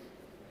with you.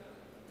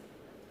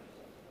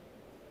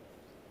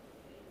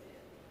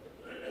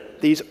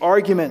 These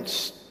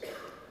arguments,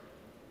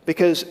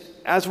 because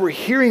as we're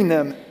hearing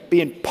them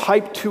being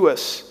piped to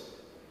us,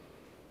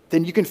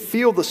 then you can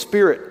feel the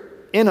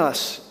Spirit in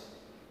us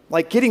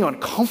like getting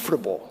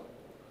uncomfortable.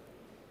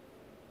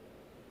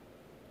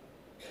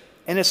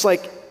 And it's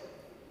like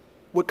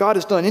what God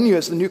has done in you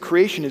as the new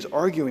creation is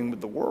arguing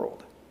with the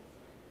world.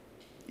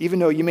 Even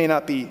though you may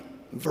not be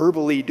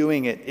verbally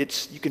doing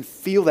it, you can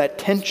feel that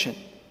tension.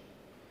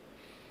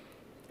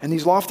 And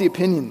these lofty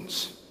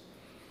opinions,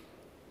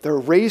 they're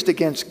raised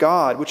against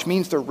God, which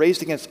means they're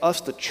raised against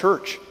us, the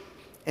church.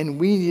 And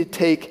we need to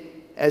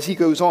take, as he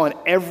goes on,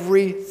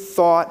 every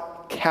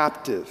thought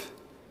captive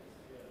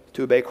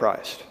to obey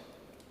Christ.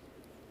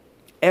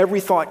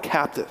 Every thought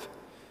captive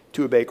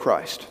to obey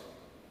Christ.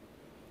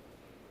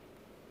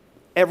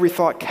 Every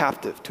thought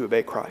captive to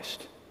obey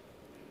Christ.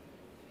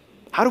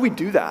 How do we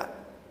do that?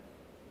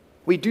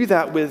 We do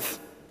that with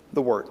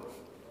the Word.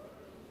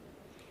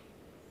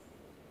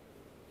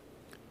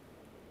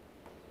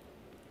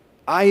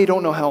 I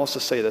don't know how else to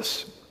say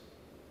this,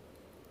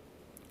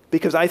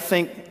 because I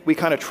think we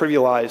kind of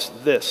trivialize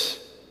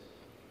this,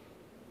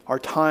 our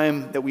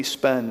time that we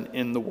spend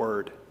in the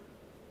Word.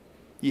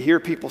 You hear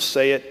people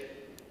say it.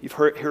 You've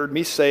heard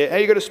me say it.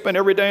 Hey, you got to spend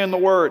every day in the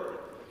Word.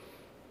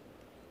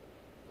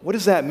 What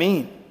does that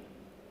mean?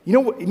 You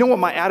know what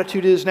my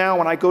attitude is now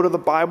when I go to the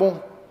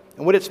Bible?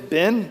 And what it's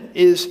been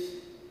is,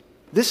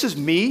 this is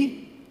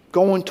me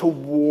going to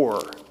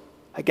war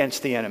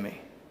against the enemy.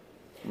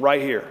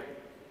 Right here.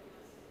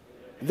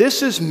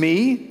 This is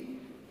me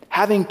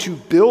having to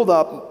build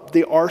up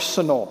the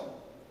arsenal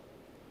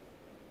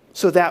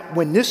so that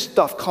when this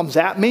stuff comes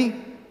at me,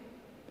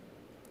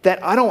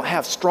 that I don't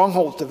have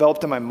strongholds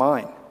developed in my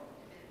mind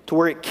to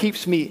where it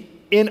keeps me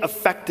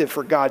ineffective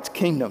for God's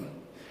kingdom.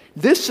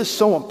 This is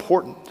so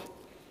important.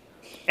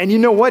 And you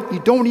know what? You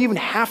don't even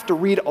have to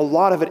read a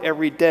lot of it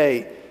every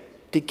day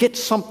to get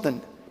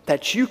something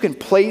that you can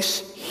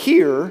place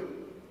here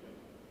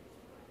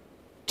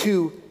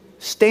to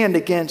stand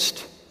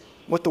against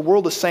what the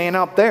world is saying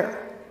out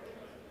there.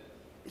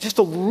 Just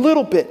a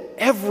little bit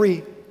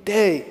every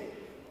day.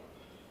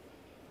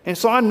 And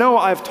so I know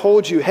I've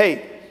told you,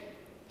 hey,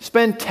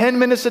 spend 10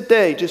 minutes a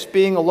day just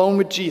being alone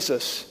with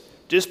Jesus.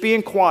 Just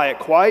being quiet.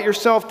 Quiet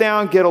yourself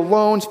down, get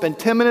alone, spend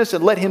 10 minutes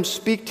and let him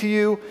speak to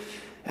you.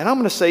 And I'm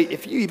going to say,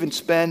 if you even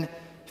spend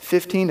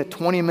 15 to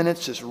 20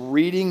 minutes just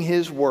reading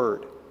his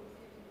word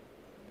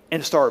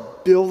and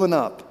start building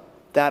up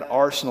that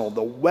arsenal,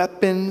 the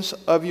weapons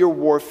of your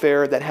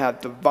warfare that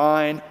have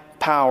divine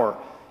power.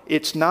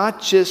 It's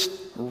not just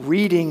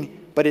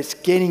reading, but it's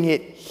getting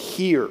it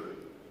here.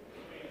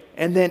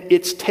 And then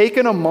it's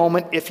taken a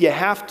moment, if you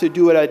have to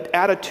do an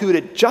attitude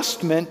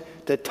adjustment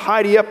to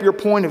tidy up your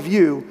point of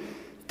view,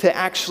 to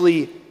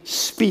actually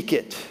speak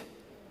it,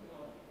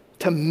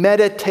 to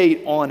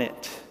meditate on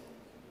it.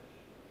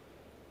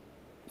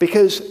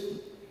 Because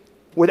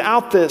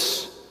without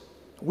this,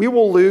 we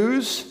will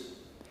lose.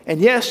 And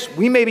yes,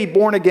 we may be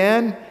born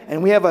again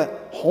and we have a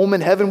home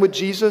in heaven with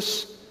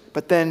Jesus,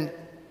 but then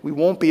we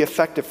won't be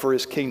effective for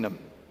his kingdom.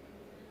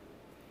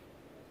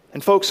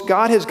 And folks,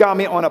 God has got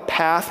me on a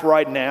path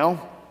right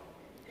now.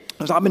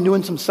 As I've been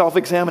doing some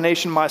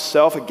self-examination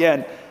myself.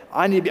 Again,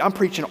 I'm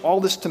preaching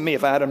all this to me.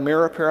 If I had a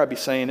mirror up here, I'd be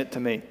saying it to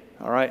me.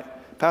 All right?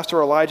 Pastor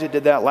Elijah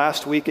did that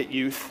last week at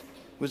youth.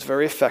 It was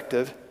very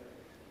effective.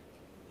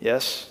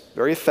 Yes,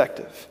 very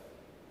effective.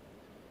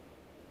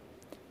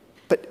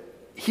 But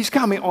he's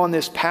got me on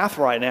this path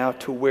right now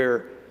to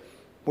where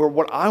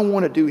what I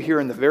want to do here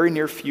in the very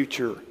near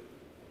future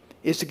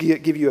is to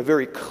give you a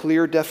very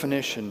clear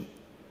definition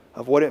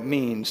of what it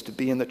means to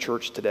be in the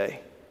church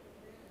today.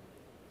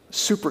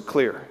 Super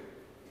clear.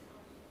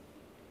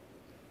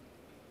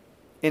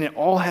 And it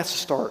all has to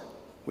start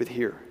with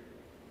here.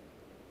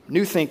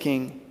 New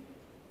thinking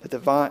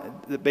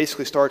that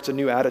basically starts a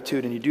new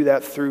attitude, and you do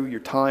that through your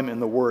time in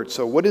the Word.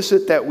 So what is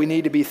it that we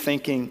need to be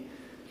thinking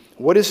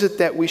What is it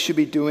that we should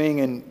be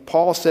doing? And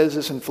Paul says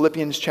this in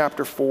Philippians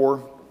chapter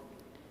 4.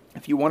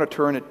 If you want to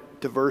turn it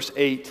to verse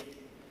 8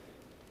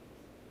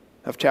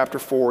 of chapter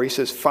 4, he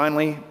says,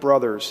 "Finally,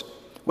 brothers,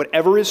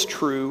 whatever is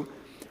true,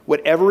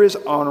 whatever is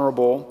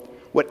honorable,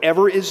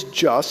 whatever is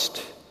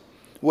just,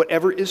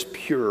 whatever is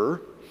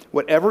pure,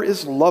 whatever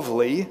is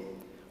lovely,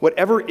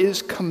 whatever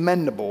is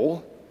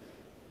commendable,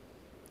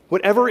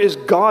 whatever is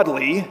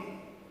godly,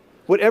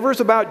 whatever is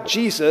about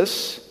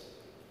Jesus,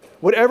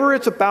 whatever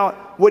it's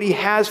about what he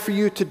has for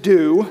you to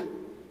do,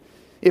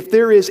 if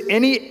there is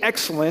any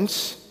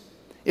excellence,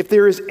 if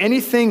there is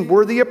anything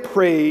worthy of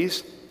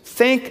praise,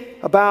 think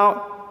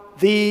about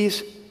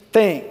these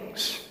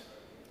things."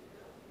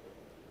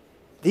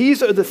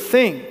 These are the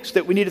things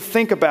that we need to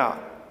think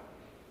about.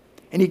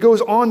 And he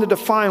goes on to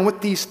define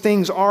what these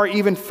things are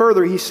even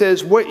further. He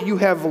says, "What you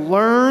have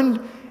learned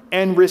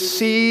and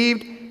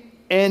received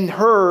and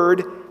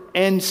heard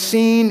and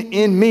seen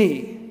in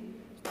me,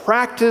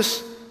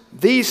 practice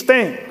these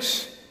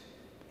things,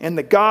 and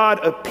the God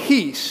of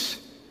peace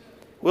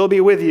will be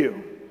with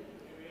you."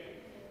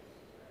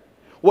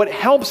 What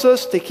helps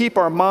us to keep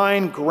our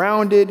mind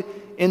grounded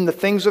in the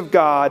things of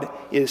God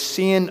is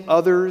seeing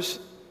others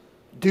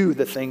do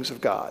the things of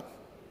God.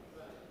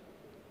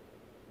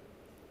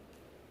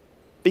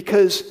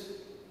 Because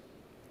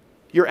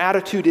your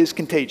attitude is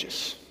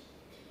contagious.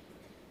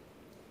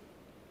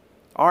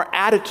 Our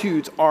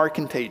attitudes are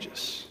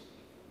contagious.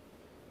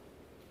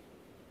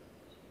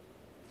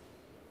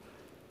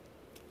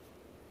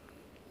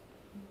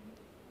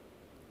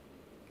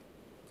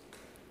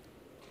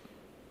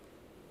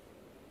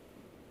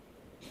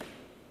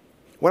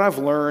 What I've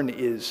learned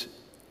is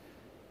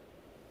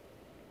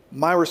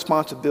my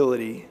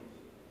responsibility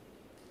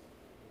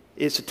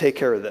is to take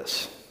care of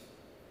this.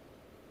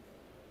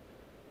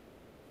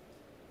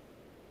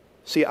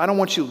 See, I don't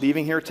want you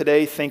leaving here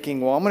today thinking,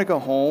 well, I'm going to go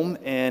home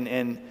and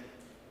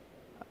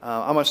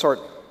I'm going to start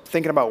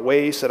thinking about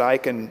ways that I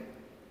can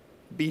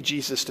be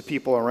Jesus to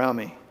people around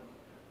me.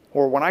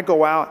 Or when I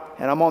go out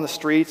and I'm on the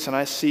streets and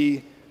I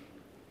see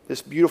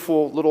this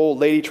beautiful little old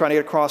lady trying to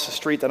get across the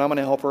street, that I'm going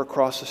to help her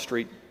across the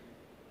street.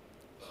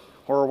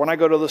 Or when I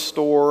go to the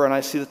store and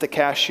I see that the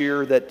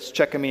cashier that's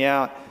checking me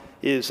out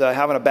is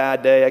having a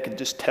bad day, I can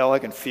just tell, I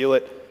can feel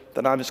it,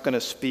 that I'm just going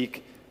to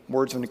speak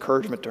words of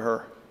encouragement to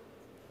her.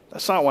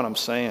 That's not what I'm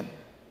saying.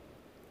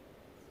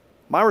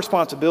 My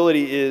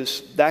responsibility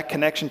is that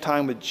connection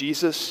time with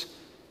Jesus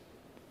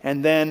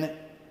and then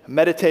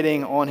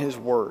meditating on his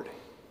word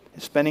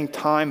and spending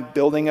time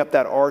building up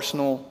that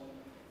arsenal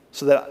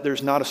so that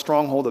there's not a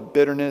stronghold of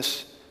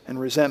bitterness and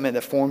resentment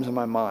that forms in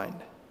my mind.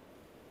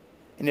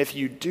 And if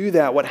you do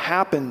that, what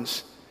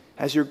happens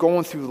as you're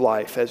going through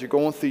life, as you're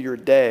going through your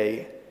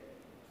day,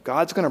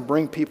 God's going to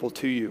bring people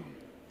to you.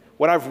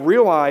 What I've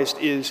realized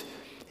is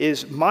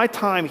my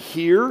time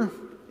here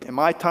and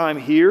my time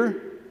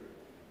here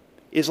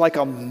is like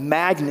a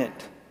magnet.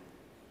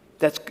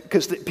 That's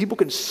because people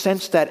can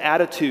sense that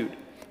attitude.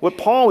 What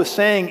Paul is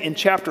saying in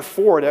chapter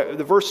 4,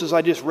 the verses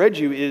I just read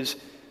you, is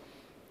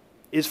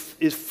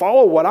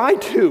follow what I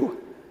do.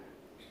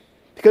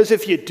 Because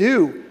if you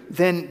do,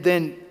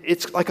 then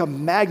it's like a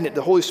magnet.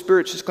 The Holy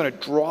Spirit's just going to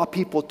draw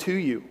people to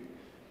you.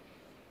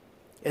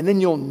 And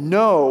then you'll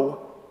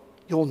know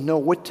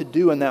what to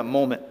do in that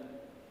moment.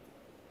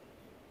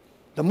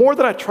 The more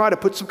that I try to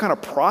put some kind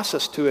of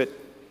process to it,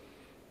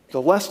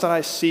 the less that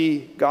I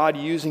see God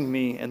using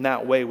me in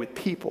that way with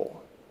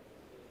people.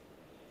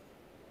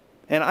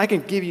 And I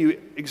can give you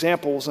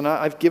examples, and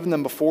I've given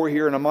them before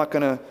here, and I'm not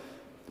going to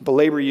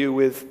belabor you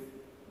with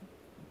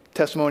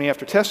testimony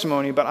after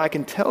testimony, but I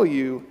can tell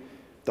you,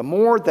 the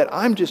more that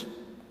I'm just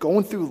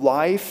going through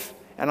life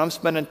and I'm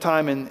spending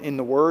time in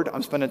the Word,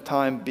 I'm spending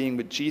time being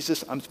with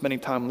Jesus, I'm spending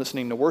time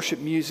listening to worship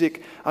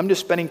music, I'm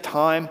just spending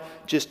time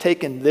just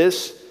taking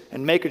this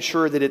and making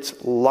sure that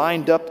it's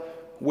lined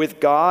up with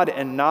God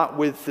and not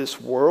with this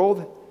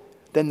world,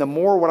 then the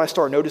more what I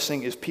start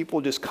noticing is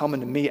people just coming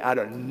to me out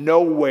of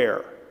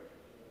nowhere.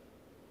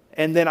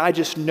 And then I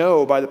just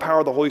know by the power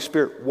of the Holy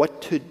Spirit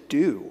what to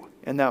do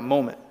in that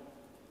moment.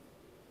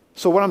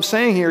 So what I'm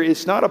saying here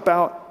is not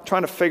about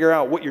trying to figure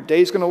out what your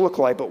day is going to look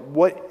like, but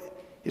what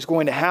is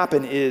going to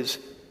happen is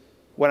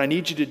what I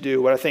need you to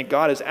do, what I think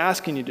God is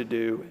asking you to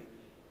do,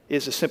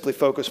 is to simply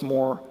focus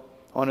more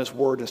on his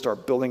word and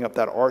start building up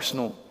that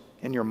arsenal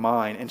in your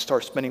mind and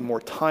start spending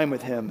more time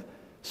with him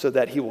so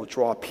that he will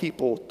draw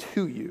people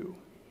to you.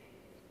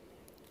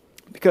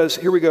 Because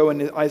here we go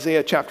in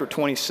Isaiah chapter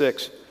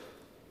 26.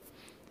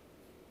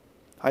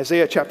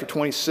 Isaiah chapter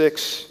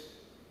 26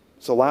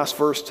 is the last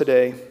verse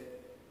today.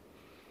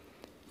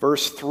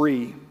 Verse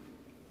 3.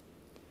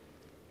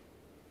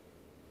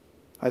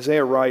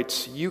 Isaiah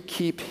writes, "You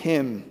keep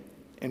him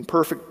in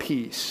perfect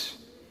peace,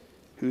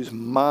 whose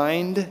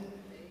mind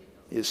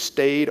is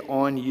stayed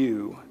on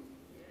you,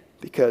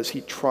 because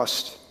he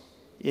trusts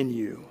in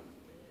you."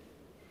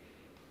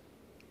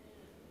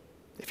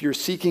 If you're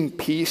seeking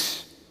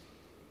peace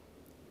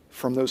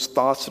from those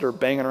thoughts that are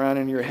banging around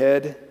in your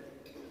head,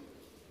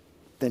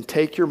 then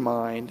take your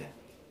mind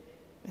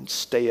and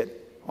stay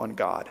it on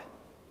God.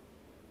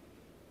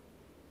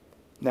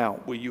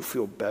 Now, will you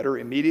feel better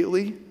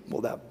immediately?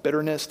 Will that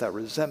bitterness, that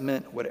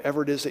resentment,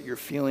 whatever it is that you're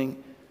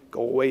feeling,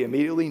 go away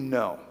immediately?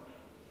 No.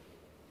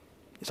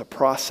 It's a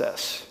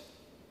process.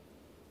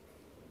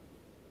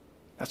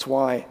 That's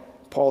why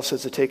Paul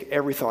says to take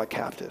every thought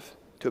captive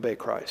to obey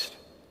Christ.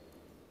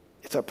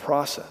 It's a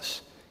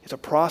process. It's a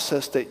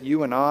process that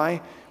you and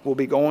I will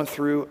be going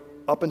through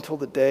up until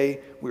the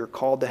day we are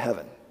called to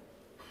heaven.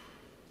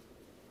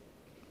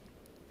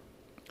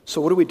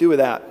 So what do we do with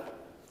that?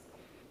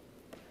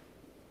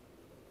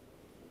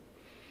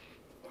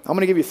 I'm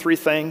going to give you 3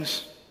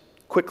 things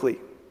quickly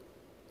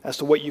as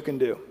to what you can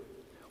do.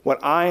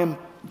 What I am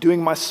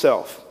doing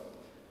myself.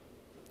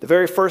 The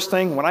very first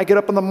thing, when I get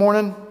up in the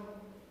morning,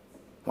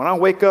 when I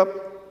wake up,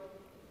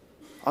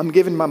 I'm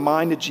giving my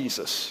mind to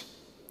Jesus.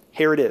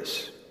 Here it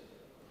is.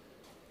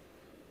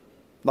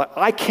 Like,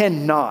 I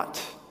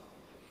cannot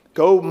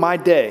go my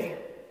day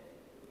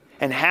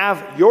and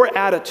have your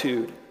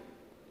attitude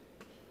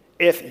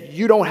if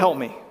you don't help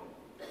me.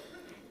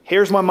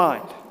 Here's my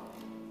mind.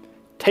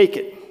 Take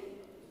it.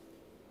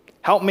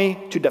 Help me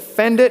to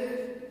defend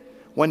it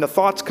when the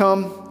thoughts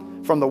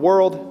come from the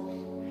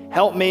world.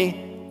 Help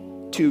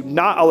me to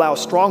not allow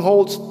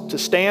strongholds to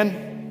stand,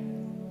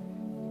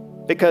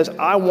 because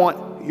I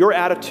want your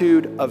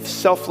attitude of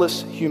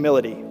selfless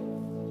humility.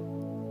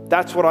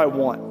 That's what I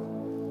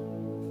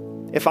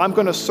want. If I'm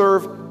going to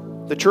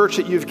serve the church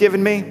that you've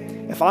given me,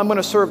 if I'm going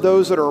to serve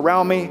those that are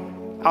around me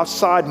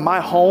outside my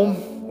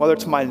home, whether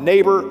it's my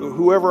neighbor or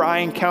whoever I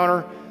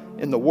encounter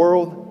in the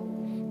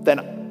world,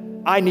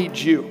 then I need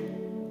you.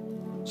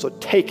 So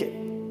take it.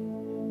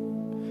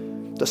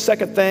 The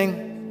second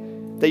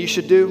thing that you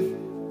should do,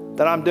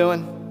 that I'm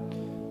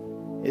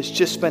doing, is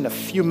just spend a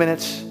few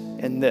minutes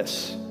in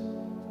this.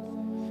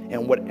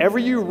 And whatever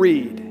you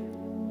read,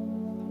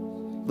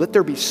 let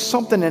there be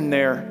something in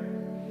there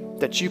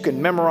that you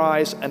can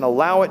memorize and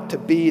allow it to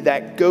be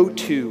that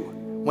go-to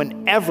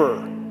whenever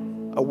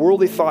a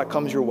worldly thought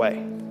comes your way.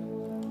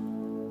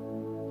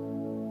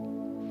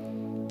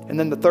 And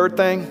then the third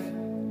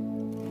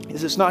thing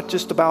is, it's not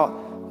just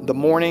about the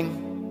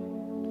morning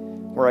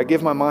where I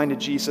give my mind to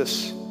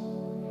Jesus.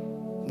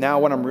 Now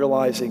what I'm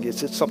realizing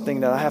is it's something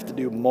that I have to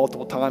do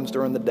multiple times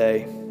during the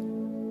day.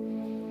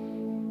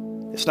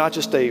 It's not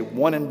just a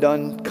one and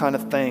done kind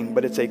of thing,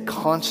 but it's a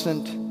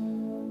constant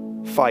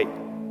fight.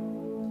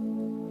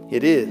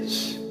 It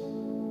is.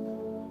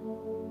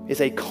 It's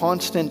a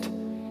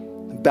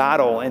constant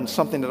battle, and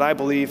something that I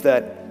believe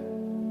that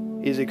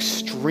is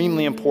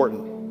extremely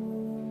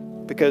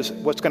important. Because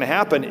what's going to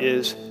happen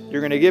is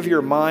you're going to give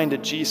your mind to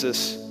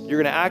Jesus.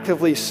 You're going to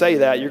actively say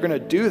that. You're going to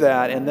do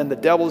that, and then the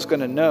devil's going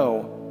to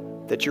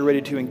know that you're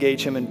ready to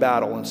engage him in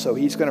battle. And so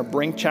he's going to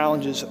bring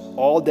challenges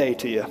all day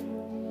to you.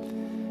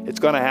 It's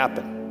going to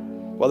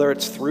happen, whether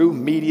it's through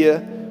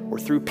media or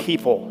through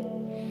people.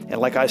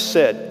 And like I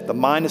said, the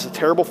mind is a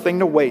terrible thing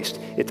to waste.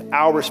 It's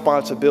our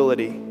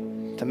responsibility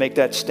to make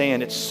that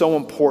stand. It's so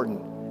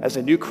important as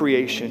a new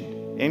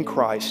creation in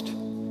Christ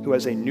who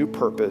has a new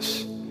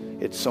purpose.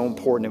 It's so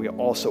important that we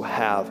also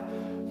have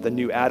the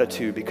new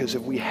attitude, because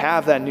if we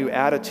have that new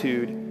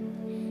attitude,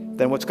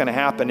 then what's going to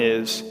happen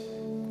is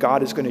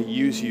God is going to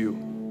use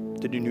you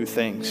to do new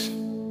things.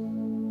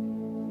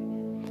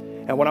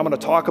 And what I'm going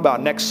to talk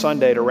about next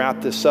Sunday to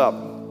wrap this up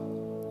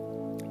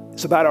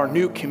is about our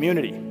new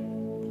community.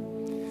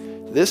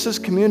 This is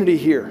community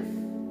here.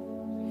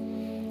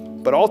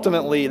 But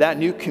ultimately, that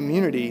new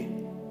community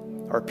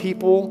are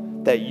people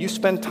that you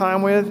spend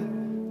time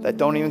with that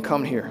don't even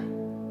come here.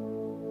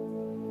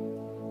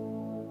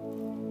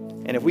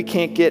 And if we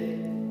can't get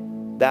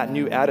that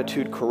new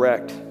attitude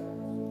correct, if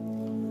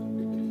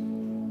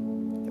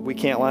we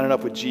can't line it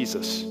up with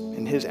Jesus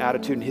and his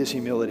attitude and his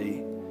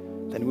humility,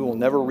 then we will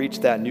never reach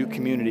that new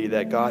community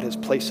that God has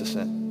placed us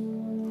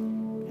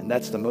in. And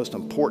that's the most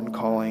important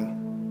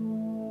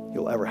calling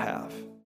you'll ever have.